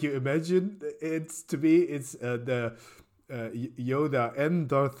like you imagine. It's the Yoda and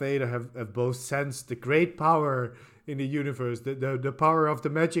Darth Vader have both sensed the great power in the universe, the power of the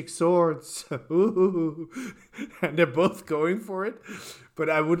magic swords. And they're both going for it. But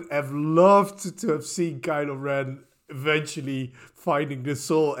I would have loved to have seen Kylo Ren eventually finding the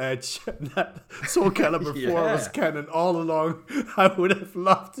Soul Edge. That Soul Calibur 4 was canon all along. I would have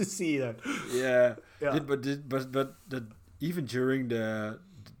loved to see that. Yeah. Yeah. Even during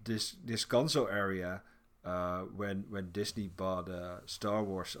this console area, when Disney bought Star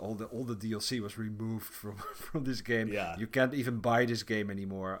Wars, all the DLC was removed from this game. Yeah. You can't even buy this game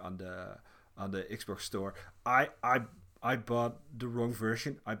anymore on the Xbox store. I bought the wrong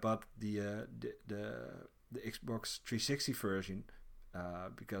version. I bought the Xbox 360 version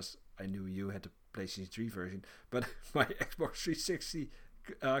because I knew you had the PlayStation 3 version, but my Xbox 360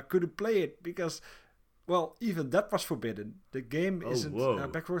 couldn't play it because, well, even that was forbidden. The game isn't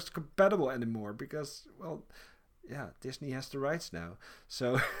backwards compatible anymore because, well, yeah, Disney has the rights now.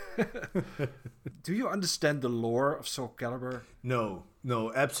 So, do you understand the lore of Soul Calibur? No,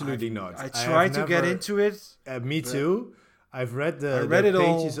 absolutely not. I tried to get into it. Me too. I've read the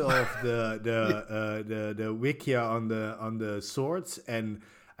pages of the wiki on the swords, and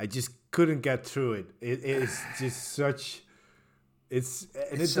I just couldn't get through it. It is just such. It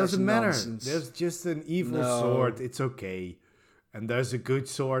doesn't matter. Nonsense. There's just an evil sword. It's okay, and there's a good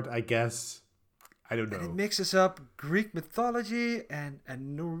sword, I guess. I don't know. And it mixes up Greek mythology and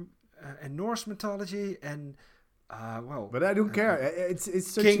Norse mythology and But I don't care. It's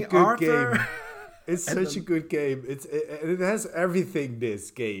such King a good Arthur. game. It's such a good game. It has everything.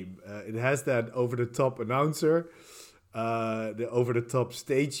 This game. It has that over the top announcer, the over the top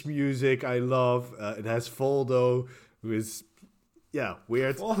stage music. I love. It has Voldo, who is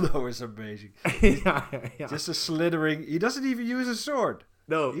weird. Voldo is amazing. yeah. Just a slithering. He doesn't even use a sword.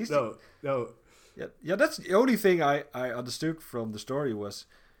 No. Yeah. That's the only thing I understood from the story was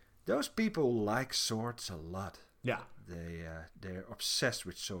those people like swords a lot. Yeah. They're obsessed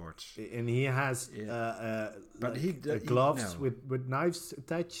with swords. And he has gloves with knives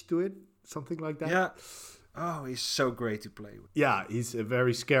attached to it, something like that. Yeah. Oh, he's so great to play with. Yeah, he's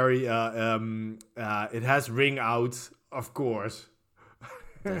very scary. It has ring out, of course.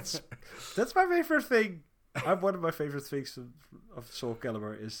 That's my favorite thing. One of my favorite things of Soul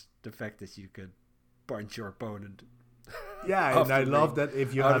Calibur is the fact that you can punch your opponent. Yeah, and I love that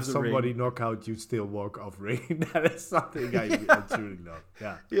if you have somebody knock out, you still walk off ring. That is something I truly love.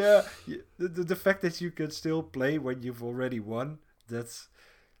 Yeah. Yeah. The fact that you can still play when you've already won, that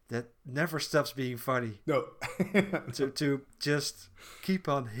never stops being funny. No. to just keep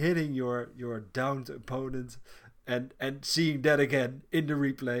on hitting your downed opponent and seeing that again in the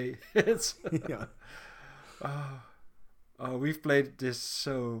replay. It's we've played this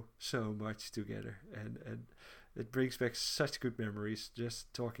so much together, and it brings back such good memories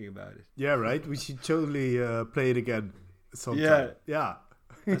just talking about it. Yeah, right. We should totally play it again sometime. Yeah.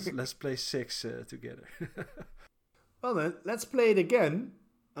 let's play 6 together. Well then, let's play it again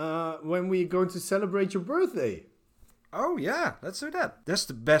when we're going to celebrate your birthday. Oh yeah, let's do that. That's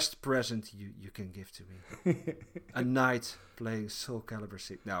the best present you can give to me. A night playing Soul Calibur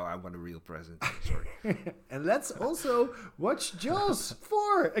 6. No, I want a real present. Sorry. And let's also watch Jaws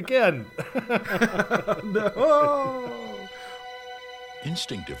 4 again. No.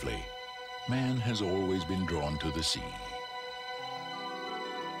 Instinctively, man has always been drawn to the sea.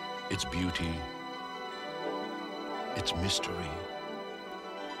 Its beauty, its mystery,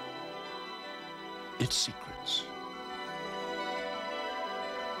 its secrets.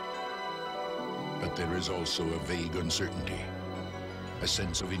 But there is also a vague uncertainty, a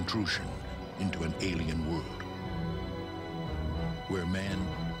sense of intrusion into an alien world, where man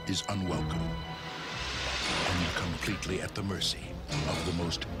is unwelcome and completely at the mercy of the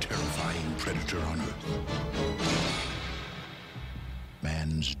most terrifying predator on Earth.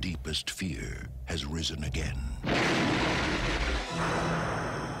 Man's deepest fear has risen again.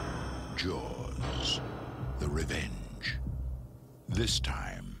 Jaws, the revenge. This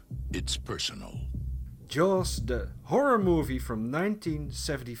time, it's personal. Jaws, the horror movie from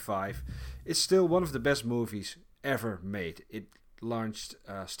 1975, is still one of the best movies ever made. It launched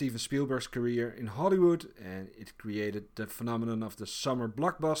Steven Spielberg's career in Hollywood, and it created the phenomenon of the summer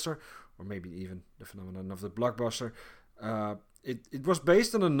blockbuster, or maybe even the phenomenon of the blockbuster. It was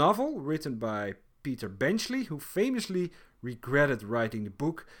based on a novel written by Peter Benchley, who famously regretted writing the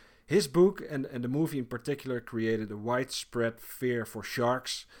book. His book and the movie in particular created a widespread fear for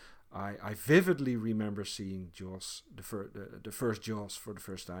sharks. I vividly remember seeing Jaws, the first Jaws for the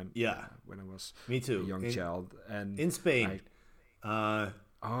first time. Yeah, when I was me too. A young child, and in Spain. Yeah,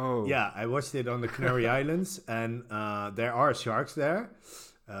 I watched it on the Canary Islands, and there are sharks there,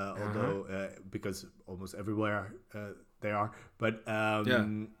 although because almost everywhere they are. But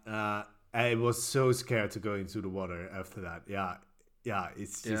I was so scared to go into the water after that. Yeah,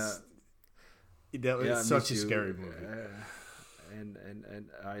 it's just. That was Yeah, such me a too. scary movie. And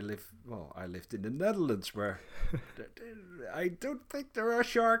I lived in the Netherlands where I don't think there are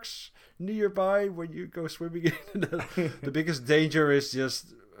sharks nearby when you go swimming in. The biggest danger is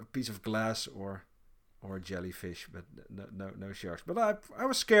just a piece of glass or a jellyfish, but no sharks. But I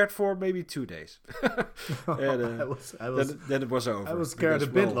was scared for maybe 2 days. And, then it was over. I was scared because,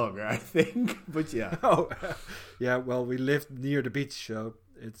 a bit longer, I think. But yeah. Oh, yeah. Well, we lived near the beach, so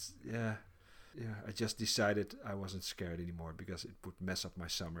it's I just decided I wasn't scared anymore because it would mess up my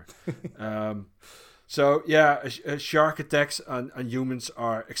summer. So yeah, shark attacks on humans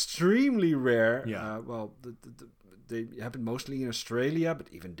are extremely rare. Yeah. Well, they happen mostly in Australia, but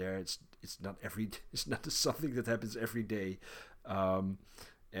even there, it's not something that happens every day.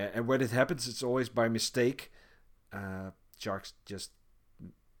 And when it happens, it's always by mistake. Sharks just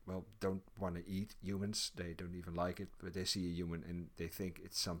don't want to eat humans. They don't even like it, but they see a human and they think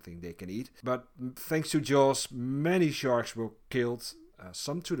it's something they can eat. But thanks to Jaws, many sharks were killed,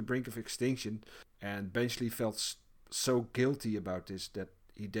 some to the brink of extinction. And Benchley felt so guilty about this that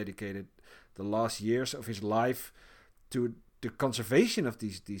he dedicated the last years of his life to the conservation of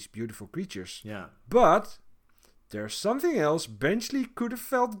these beautiful creatures. Yeah. But there's something else Benchley could have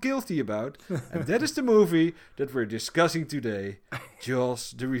felt guilty about, and that is the movie that we're discussing today,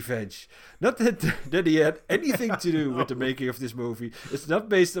 Jaws: The Revenge. Not that he had anything to do with the making of this movie. It's not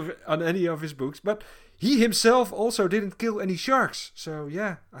based on any of his books, but he himself also didn't kill any sharks. So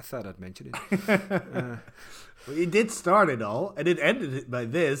yeah, I thought I'd mention it. Well, he did start it all, and it ended it by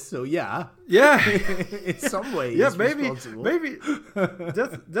this. So yeah, in some way, yeah, he's responsible. maybe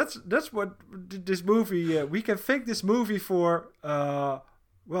that's what this movie. We can thank this movie for.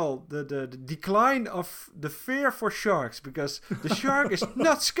 The decline of the fear for sharks, because the shark is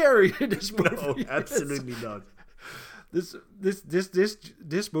not scary in this movie. No, absolutely not. This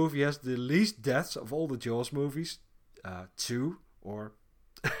movie has the least deaths of all the Jaws movies. 2 or.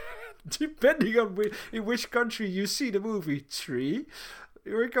 Depending on in which country you see the movie, 3.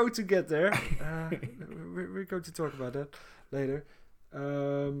 We're going to get there. We're going to talk about that later.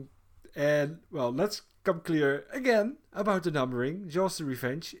 And, well, let's come clear again about the numbering. Jaws: The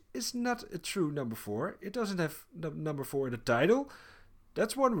Revenge is not a true number 4. It doesn't have number 4 in the title.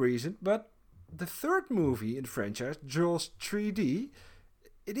 That's one reason. But the third movie in the franchise, Jaws 3D,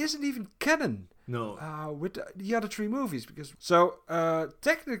 it isn't even canon. No. With the other 3 movies.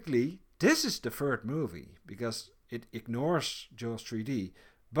 Technically, this is the third movie because it ignores Jaws 3D.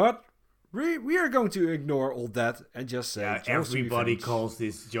 But we are going to ignore all that and just say Jaws everybody calls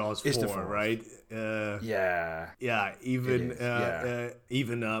this Jaws 4, right? Yeah, even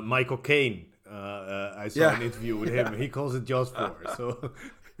Michael Caine. I saw an interview with him. He calls it Jaws 4. So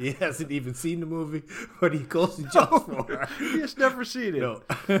he hasn't even seen the movie, but he calls it Jaws 4. He has never seen it. No.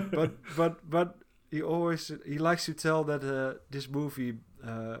 but he likes to tell that this movie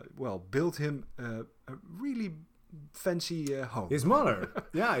built him a really fancy home. His mother.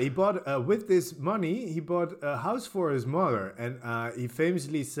 Yeah, he bought with this money. He bought a house for his mother, and he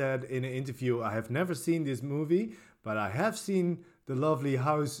famously said in an interview, "I have never seen this movie, but I have seen the lovely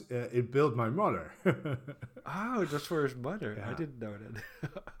house it built my mother." Oh, just for his mother. Yeah. I didn't know that.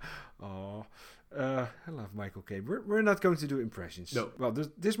 Oh, I love Michael Caine. We're not going to do impressions. No. Well,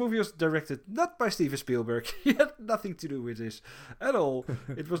 this movie was directed not by Steven Spielberg. He had nothing to do with this at all.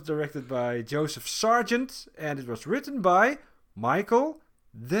 It was directed by Joseph Sargent, and it was written by Michael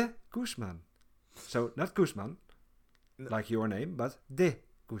de Guzman. So not Guzman, like your name, but de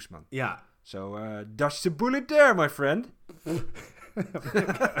Guzman. Yeah. So dodge the bullet there, my friend.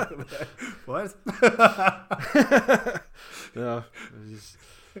 What? No, I'm just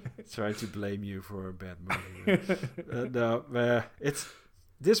trying to blame you for a bad movie.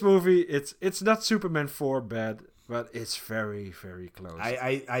 This movie. It's not Superman 4 bad, but it's very, very close.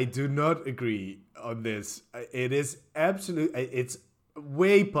 I do not agree on this. It is it's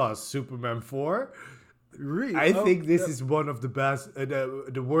way past Superman 4. Really? I think this is one of the best,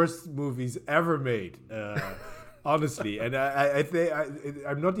 the worst movies ever made. Honestly, and I think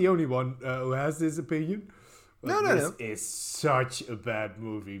I'm not the only one who has this opinion. But this is such a bad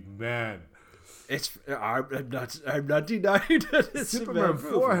movie, man. I'm not denying that it's Superman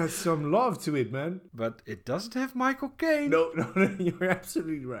 4 has some love to it, man. But it doesn't have Michael Caine. No, you're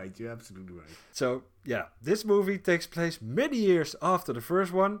absolutely right. So yeah, this movie takes place many years after the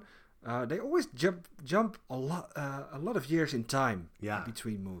first one. They always jump a lot of years in time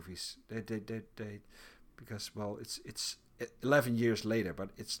between movies. They because it's 11 years later,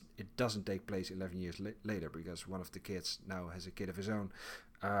 but it doesn't take place 11 years later because one of the kids now has a kid of his own.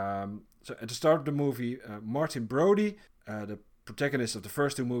 So at the start of the movie, Martin Brody, the protagonist of the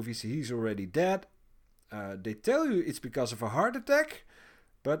first 2 movies, he's already dead. They tell you it's because of a heart attack,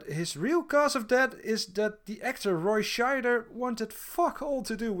 but his real cause of death is that the actor Roy Scheider wanted fuck all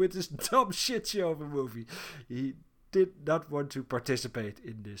to do with this dumb shit show of a movie. He did not want to participate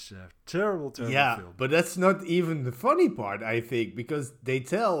in this terrible film. Yeah, but that's not even the funny part, I think, because they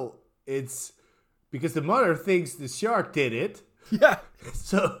tell it's because the mother thinks the shark did it. Yeah.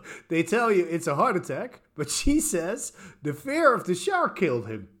 So they tell you it's a heart attack, but she says the fear of the shark killed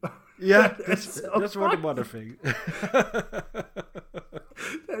him. Yeah, that's what the mother thinks.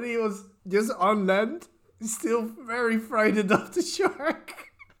 And he was just on land, still very frightened of the shark.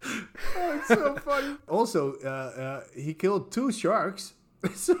 Oh, it's so funny. Also, he killed 2 sharks,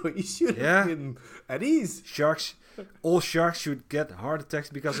 so he should have been at ease. All sharks should get heart attacks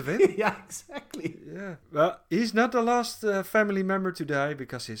because of him. Yeah, exactly. Yeah. Well, he's not the last family member to die,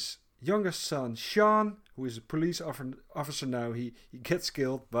 because his youngest son, Sean, who is a police officer now, he gets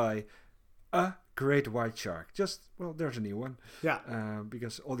killed by a great white shark. There's a new one. Yeah.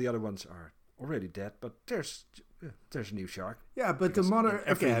 Because all the other ones are already dead, but there's a new shark. Yeah, but the mother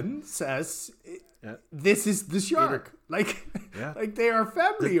again says, this is the shark. Like they are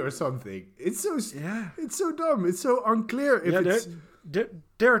family or something. It's so dumb. It's so unclear if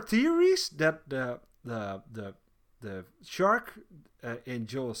there are theories that the shark in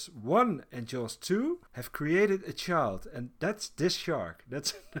Jaws 1 and Jaws 2 have created a child, and that's this shark.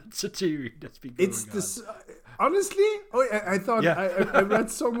 That's a theory that's been going on. Honestly, I thought I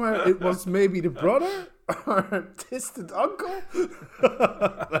read somewhere it was maybe the brother or a distant uncle.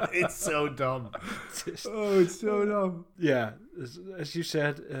 But it's so dumb. Oh, it's so dumb. Yeah, as you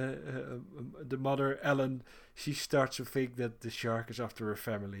said, the mother, Ellen, she starts to think that the shark is after her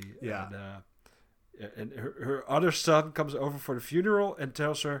family. Yeah. And her other son comes over for the funeral and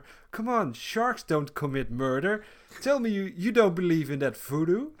tells her, "Come on, sharks don't commit murder. Tell me you don't believe in that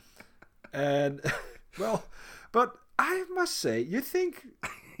voodoo." And, well, but I must say, you think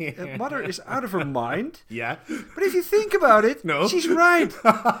mother is out of her mind? Yeah. But if you think about it, she's right.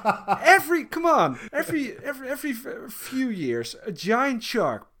 Every few years, a giant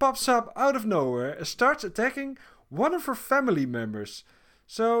shark pops up out of nowhere and starts attacking one of her family members.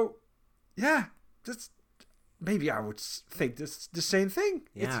 So, yeah. Maybe I would think that's the same thing.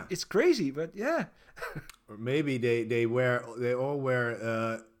 Yeah. It's crazy, but yeah. Or maybe they all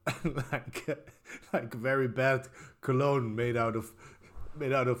wear like very bad cologne made out of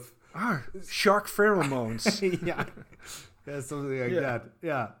shark pheromones. Yeah, something like that.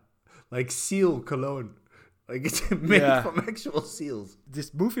 Yeah, like seal cologne. Like it's made from actual seals.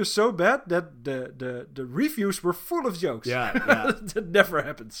 This movie is so bad that the reviews were full of jokes. Yeah. That never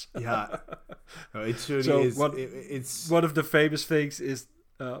happens. Yeah. No, it certainly is. It's one of the famous things is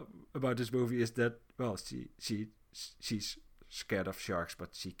about this movie is that, well, she's scared of sharks,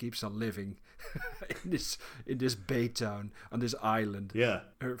 but she keeps on living in this bay town on this island. Yeah.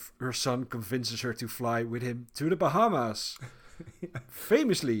 Her son convinces her to fly with him to the Bahamas.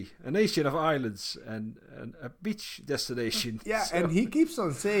 Famously a nation of islands and a beach destination. Yeah, so. And he keeps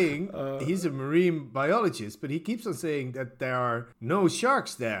on saying he's a marine biologist, but he keeps on saying that there are no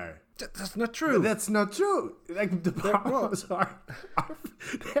sharks there. That's not true. But that's not true. Like the Bahamas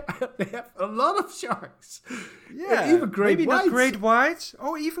they have a lot of sharks. Yeah, even great maybe whites. Not great whites.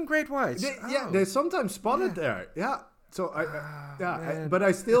 Oh, even great whites. They're sometimes spotted there. Yeah. So but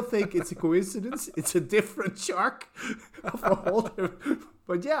I still think it's a coincidence. It's a different shark of a whole different,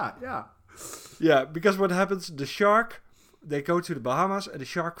 but yeah. Because what happens? The shark, they go to the Bahamas, and the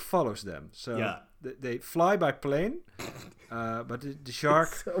shark follows them. So they fly by plane, but the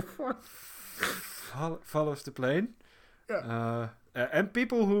shark follows the plane. Yeah. And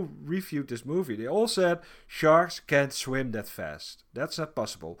people who reviewed this movie, they all said sharks can't swim that fast. That's not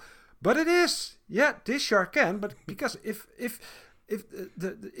possible. But it is. Yeah, this shark can. But because if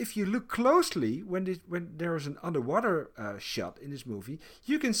you look closely when there is an underwater shot in this movie,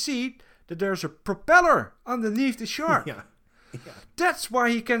 you can see that there's a propeller underneath the shark. Yeah. That's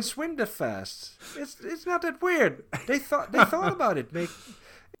why he can swim that fast. It's not that weird. They thought about it.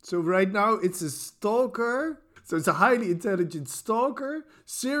 So right now it's a stalker. So it's a highly intelligent stalker,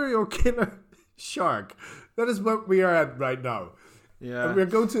 serial killer shark. That is what we are at right now. Yeah, and we're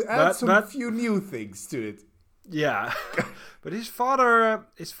going to add some few new things to it. Yeah, but his father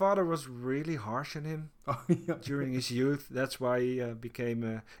was really harsh on him during his youth. That's why he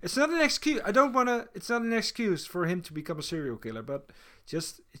became. It's not an excuse. It's not an excuse for him to become a serial killer, but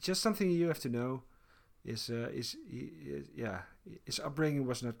it's just something you have to know. His upbringing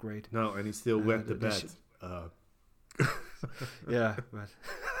was not great. No, and he still wet the bed. Yeah, but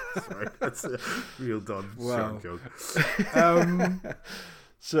Sorry, that's a real dumb Wow. shark joke.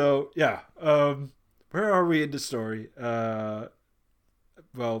 So yeah, where are we in the story? Well,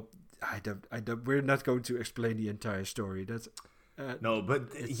 I don't. We're not going to explain the entire story. That's No, but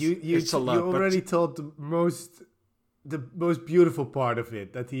It's- you it's a lot, but- already told the most beautiful part of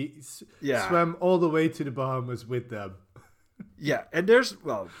it, that he Yeah. swam all the way to the Bahamas with them. Yeah, and there's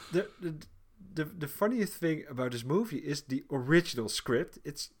the funniest thing about this movie is the original script.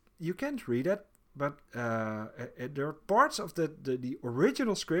 You can't read it, but there are parts of the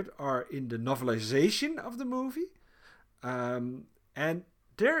original script are in the novelization of the movie, and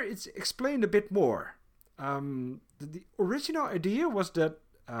there it's explained a bit more. The original idea was that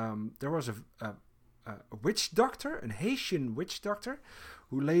there was a witch doctor, an Haitian witch doctor,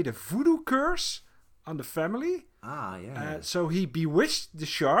 who laid a voodoo curse on the family. Ah, yeah. So he bewitched the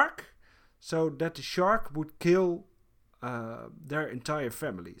shark so that the shark would kill their entire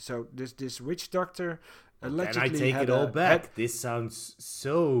family. So this witch doctor And allegedly I take had it all back. had- This sounds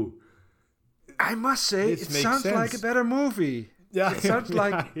so... I must say, This it makes sounds like a sense. better movie. Yeah, It sounds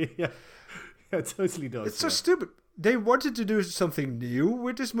like... yeah, it totally does. It's so stupid. They wanted to do something new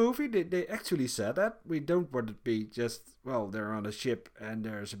with this movie. They actually said that. We don't want it to be just, well, they're on a ship and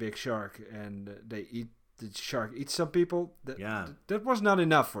there's a big shark and the shark eats some people. That was not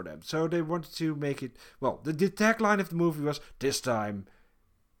enough for them. So they wanted to make it, well, the tagline of the movie was, this time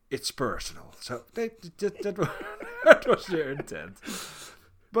it's personal. So that was their intent.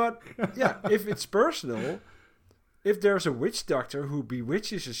 But yeah, if it's personal, if there's a witch doctor who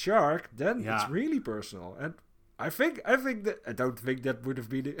bewitches a shark, then Yeah. it's really personal. And I don't think that would have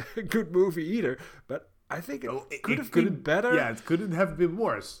been a good movie either, but I think it could have been couldn't- better. Yeah, it couldn't have been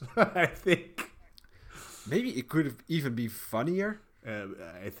worse, I think. Maybe it could have even been funnier.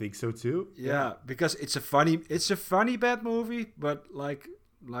 I think so too. Yeah, because it's a funny bad movie, but like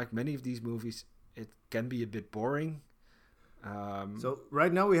many of these movies, it can be a bit boring. So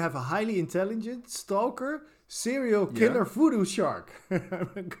right now we have a highly intelligent stalker, serial killer voodoo shark.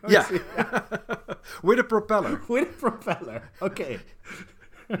 Yeah, with a propeller. With a propeller. Okay.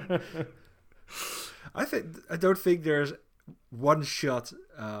 I don't think there's one shot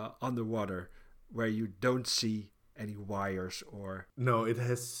underwater where you don't see any wires or No, it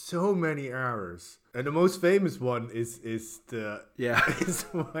has so many errors. And the most famous one is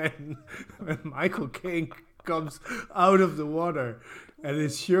when Michael Caine comes out of the water and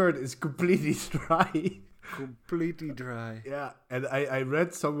his shirt is completely dry. completely dry. Yeah, and I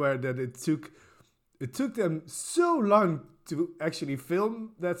read somewhere that it took them so long to actually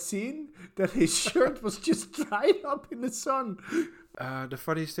film that scene that his shirt was just dried up in the sun. The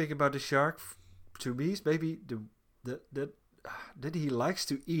funniest thing about the shark, to me, is maybe that he likes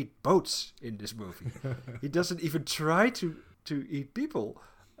to eat boats in this movie. He doesn't even try to eat people.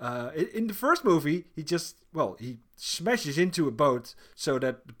 In the first movie, he smashes into a boat so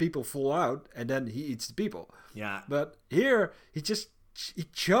that the people fall out, and then he eats the people. Yeah. But here, he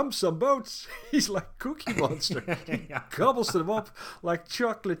jumps on boats. He's like Cookie Monster. He gobbles them up like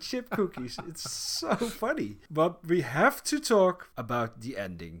chocolate chip cookies. It's so funny. But we have to talk about the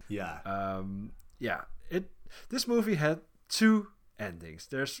ending. Yeah. This movie had two endings.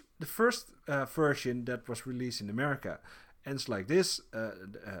 There's the first version that was released in America. Ends like this: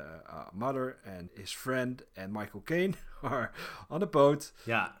 mother and his friend and Michael Caine are on a boat.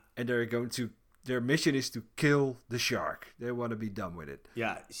 Yeah. And their mission is to kill the shark. They want to be done with it.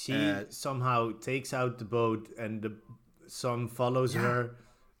 Yeah. She somehow takes out the boat and the son follows her.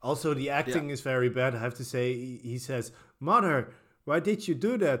 Also, the acting is very bad. I have to say, he says, "Mother, why did you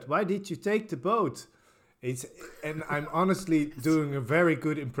do that? Why did you take the boat?" And I'm honestly doing a very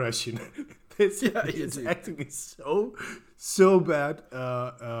good impression. His acting is so bad.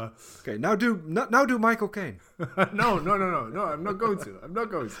 Okay, now do Michael Caine. No, I'm not going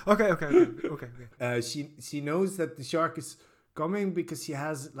to. Okay. She knows that the shark is coming because she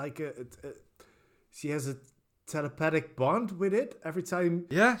has a telepathic bond with it. Every time.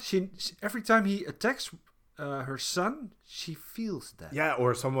 Yeah, every time he attacks her son, she feels that. Yeah,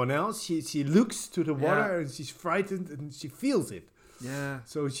 or someone else. She looks to the water and she's frightened and she feels it. Yeah.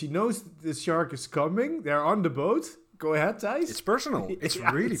 So she knows the shark is coming. They're on the boat. Go ahead, Thijs. It's personal. It's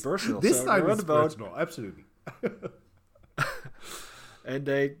really personal. This so time they're on it's the boat, personal. Absolutely. and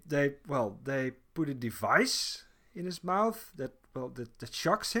they put a device in his mouth that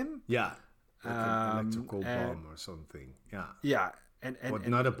shocks him. Yeah. Like an electrical bomb or something. Yeah. Yeah. But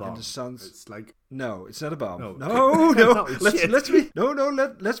not a bomb. And the son's, it's like no, it's not a bomb. No. No. No,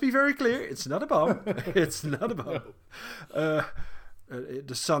 let's be very clear. It's not a bomb. It's not a bomb.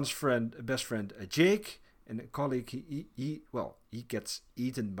 The son's best friend, Jake, and a colleague, he gets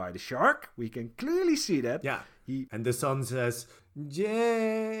eaten by the shark. We can clearly see that. Yeah. And the son says, Jake!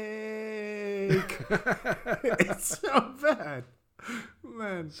 It's so bad.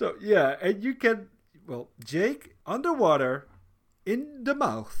 Man. So, yeah, and you can, Jake underwater in the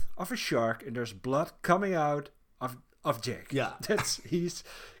mouth of a shark, and there's blood coming out of Jake. Yeah. He's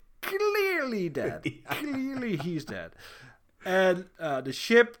clearly dead. Yeah. Clearly he's dead. And the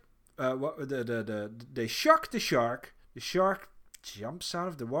ship, they shock the shark. The shark jumps out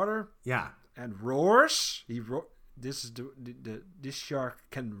of the water. Yeah. And roars. This shark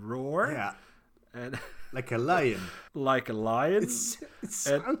can roar. Yeah. And like a lion. Like a lion. It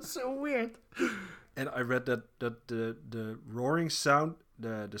sounds so weird. And I read that the roaring sound,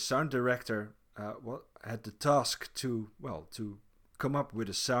 the sound director had the task to come up with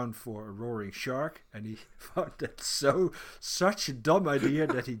a sound for a roaring shark, and he found that such a dumb idea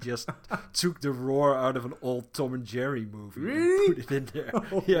that he just took the roar out of an old Tom and Jerry movie really? and put it in there.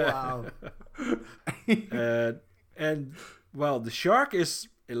 Oh, yeah. Wow. and the shark is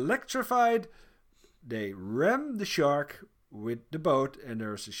electrified. They ram the shark with the boat, and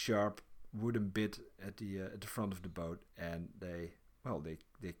there's a sharp wooden bit at the front of the boat, and they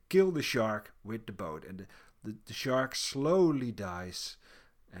kill the shark with the boat, and the shark slowly dies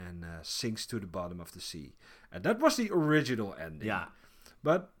and sinks to the bottom of the sea. And that was the original ending. Yeah.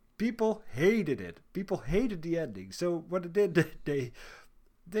 But people hated it. People hated the ending. So what they did, they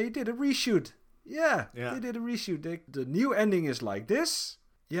did a reshoot. Yeah. They did a reshoot. The new ending is like this.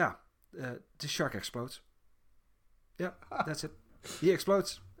 Yeah. The shark explodes. Yeah, that's it. He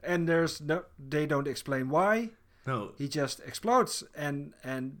explodes. And they don't explain why. No. He just explodes, and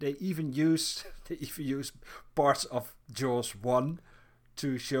they even use parts of Jaws 1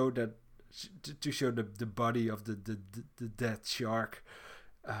 to show that the body of the dead shark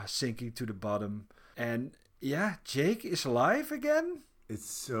sinking to the bottom. And yeah, Jake is alive again. It's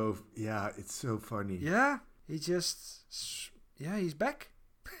so funny. Yeah, he's back.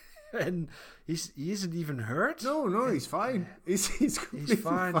 And he isn't even hurt. No, he's fine. He's completely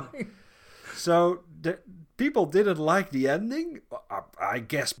fine. So people didn't like the ending. I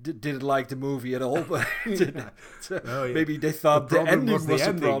guess didn't like the movie at all. But maybe they thought the ending was the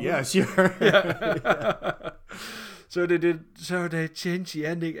problem. Yeah, sure. Yeah. So they changed the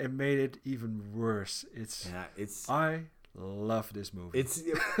ending and made it even worse. I love this movie.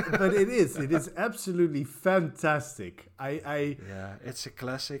 But it is absolutely fantastic. It's a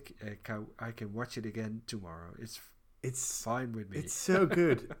classic. I can watch it again tomorrow. It's fine with me. It's so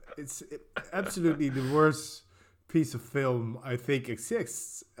good. It's absolutely the worst piece of film I think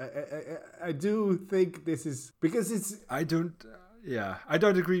exists. I do think this is because it's. I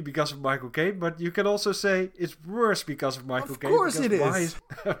don't agree because of Michael Caine, but you can also say it's worse because of Michael Caine. Of course it is.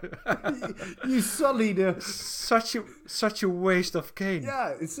 You sully the such a waste of Caine.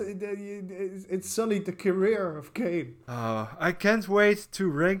 Yeah, it's sullied the career of Caine. I can't wait to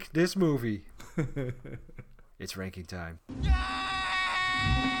rank this movie. It's ranking time.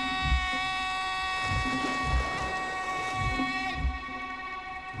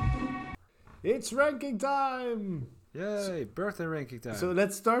 It's ranking time. Yay, birthday ranking time. So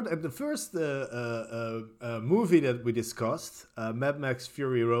let's start at the first movie that we discussed, Mad Max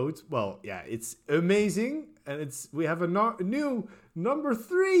Fury Road. Well, yeah, it's amazing, and we have a new number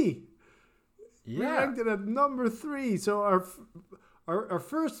 3. Yeah. We ranked it at number 3. So our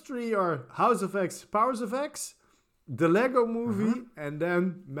first 3 are House of X, Powers of X, the Lego Movie, and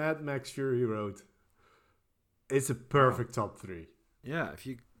then Mad Max Fury Road. It's a perfect top 3.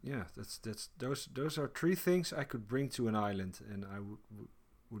 Yeah, that's those are 3 things I could bring to an island, and I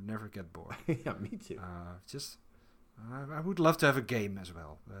would never get bored. Yeah, me too. I would love to have a game as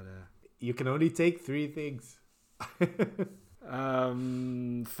well, but you can only take 3 things.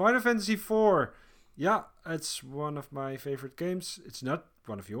 Final Fantasy IV. Yeah, it's one of my favorite games. It's not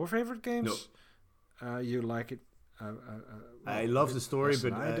one of your favorite games. No. You like it. I love the story,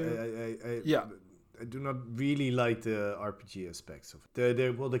 but I do not really like the RPG aspects of it.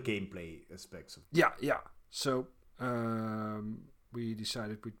 The gameplay aspects of it. Yeah. So we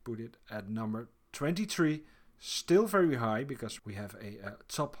decided we'd put it at number 23. Still very high because we have a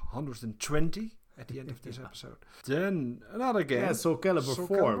top 120 at the end of this episode. Then another game. Yeah, Soul Calibur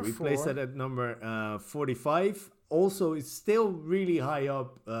 4. We placed that at number 45. Also, it's still really high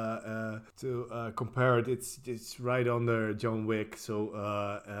up to compare it. It's right under John Wick. So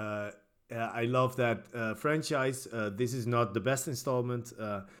I love that franchise. This is not the best installment.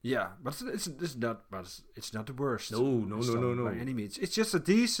 Yeah, but it's not. But it's not the worst. No. By any means, it's just a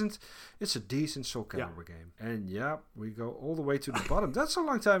decent. It's a decent Soul Calibur game. And yeah, we go all the way to the bottom. That's a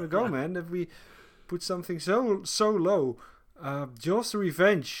long time ago, man. That we put something so low. Jaws the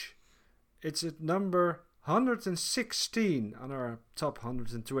Revenge. It's at number 116 on our top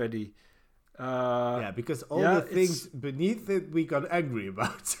 120. Because all the things beneath it we got angry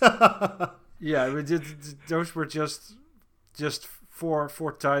about. We did. Those were just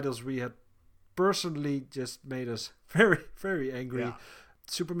four titles we had personally just made us very, very angry. Yeah.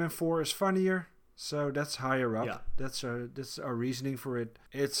 Superman 4 is funnier, so that's higher up. Yeah. That's our reasoning for it.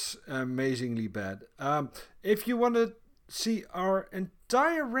 It's amazingly bad. If you want to see our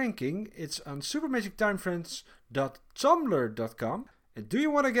entire ranking, it's on supermagictimefriends.tumblr.com. And do you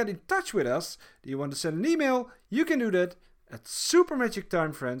want to get in touch with us? Do you want to send an email? You can do that at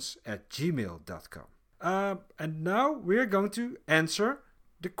supermagictimefriends@gmail.com. And now we're going to answer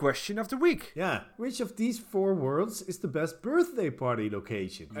the question of the week. Yeah. Which of these 4 worlds is the best birthday party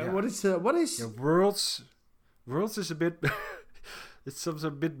location? Yeah. What is? Yeah, worlds is a bit. It's sometimes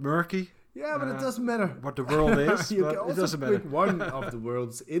a bit murky. Yeah, but it doesn't matter what the world is. You but can also it doesn't matter. pick one of the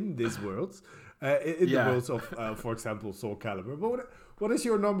worlds in this world. In the worlds of, for example, Soul Calibur. But what is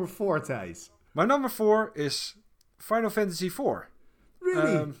your number 4, Thijs? My number 4 is Final Fantasy IV.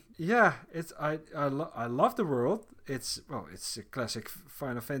 Really? I love the world. It's a classic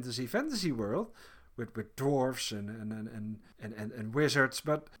Final Fantasy world with dwarves and wizards.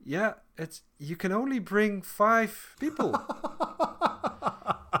 But yeah, you can only bring 5 people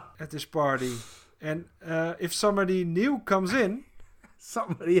at this party, and if somebody new comes in,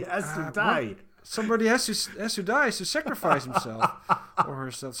 somebody has to die. Somebody has to die, has to sacrifice himself or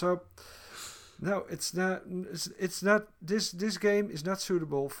herself. So no, it's not. This game is not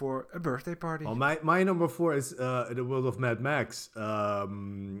suitable for a birthday party. Well, my number 4 is the world of Mad Max.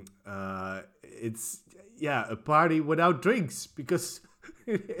 It's a party without drinks because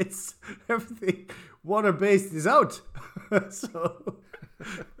it's everything water based is out. So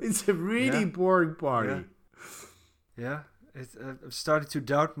it's a really boring party. Yeah. I'm starting to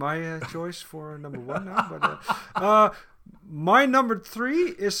doubt my choice for number 1 now. But my number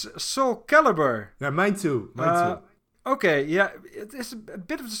 3 is Soul Calibur. Yeah, mine too. Okay, yeah, it's a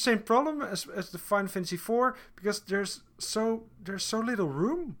bit of the same problem as the Final Fantasy IV because there's so little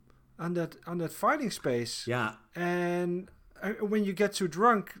room on that fighting space. Yeah, and when you get too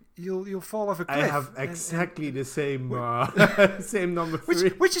drunk, you'll fall off a cliff. I have exactly the same same number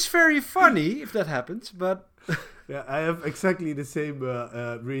 3, which is very funny if that happens, but. Yeah, I have exactly the same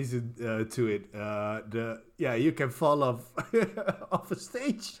reason to it. You can fall off off a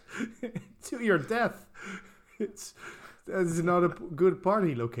stage to your death. That's not a good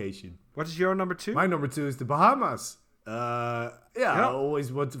party location. What is your number 2? My number 2 is the Bahamas. I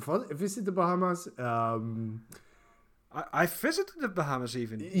always want to visit the Bahamas. I visited the Bahamas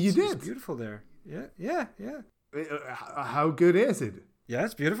even. You did? It's beautiful there. Yeah. How good is it? Yeah,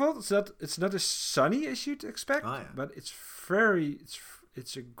 it's beautiful. It's not as sunny as you'd expect, but it's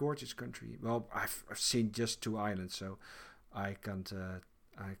it's a gorgeous country. Well, I've seen just 2 islands, so I can't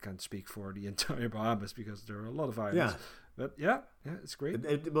speak for the entire Bahamas because there are a lot of islands. Yeah. But yeah, it's great.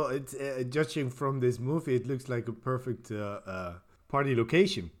 It's judging from this movie, it looks like a perfect party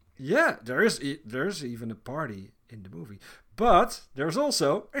location. Yeah, there's even a party in the movie. But there's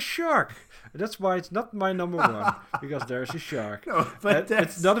also a shark. That's why it's not my number 1, because there's a shark. No, but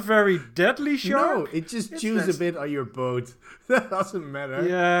it's not a very deadly shark. No, it just chews a bit on your boat. That doesn't matter.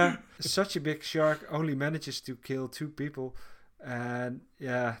 Yeah, such a big shark only manages to kill 2 people. And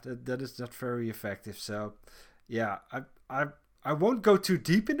yeah, that is not very effective. So yeah, I won't go too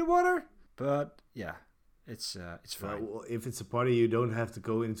deep in the water, but yeah, it's fine. Well, if it's a party, you don't have to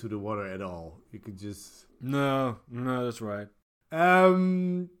go into the water at all. You can just... No, that's right. My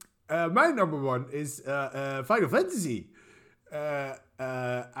number 1 is Final Fantasy.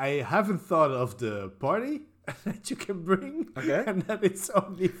 I haven't thought of the party that you can bring. Okay. And that it's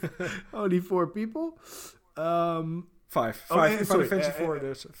only 4 people. 5. Okay, Final sorry, Fantasy 4,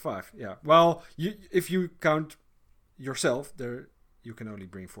 there's 5. Yeah. Well, if you count yourself, you can only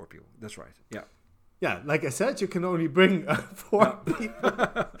bring 4 people. That's right. Yeah. Yeah, like I said, you can only bring 4 people.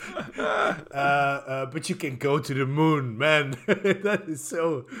 But you can go to the moon, man. That is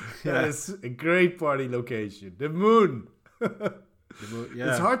a great party location. The moon.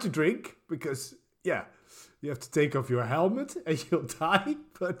 It's hard to drink because, you have to take off your helmet and you'll die.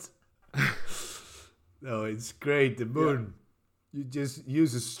 But no, it's great. The moon. Yeah. You just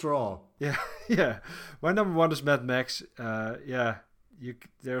use a straw. Yeah. My number 1 is Mad Max.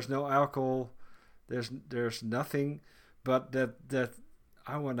 There's no alcohol. There's nothing, but that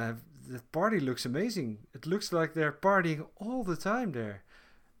I want to have. The party looks amazing. It looks like they're partying all the time there,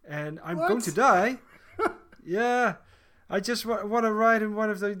 and I'm going to die. Yeah, I just want to ride in one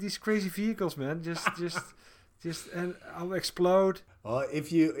of these crazy vehicles, man. Just, and I'll explode. Well,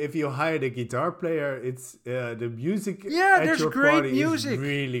 if you hire the guitar player, it's the music. Yeah, at there's your great party music. Is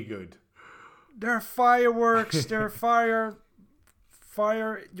really good. There are fireworks. There are fire.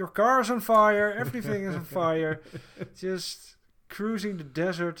 Your car's on fire. Everything is on fire. Just cruising the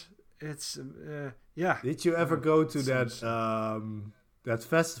desert. It's yeah. Did you ever go to that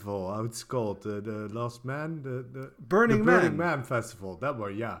festival? How it's called? The Last Man, the Burning Man festival. That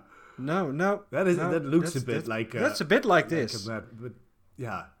one, yeah. No. That looks a bit like. That's a bit like this. But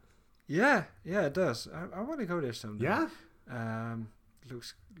yeah. Yeah, it does. I want to go there someday. Yeah.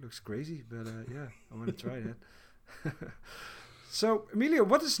 Looks crazy, but yeah, I want to try that. So, Emilio,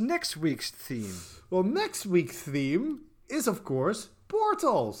 what is next week's theme? Well, next week's theme is, of course,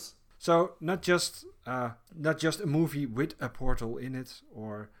 portals. So, not just a movie with a portal in it,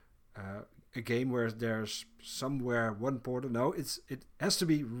 or a game where there's somewhere one portal. No, it has to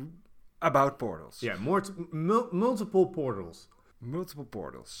be about portals. Yeah, multiple portals. Multiple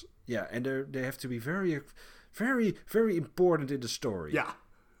portals. Yeah, and they have to be very, very, very important in the story. Yeah.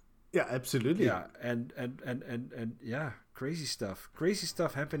 Yeah, absolutely. Yeah, and yeah, crazy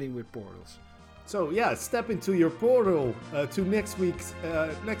stuff happening with portals. So yeah, step into your portal to next week's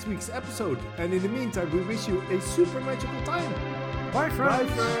episode, and in the meantime, we wish you a super magical time. Bye,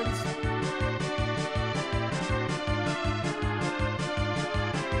 friends. Bye, friends.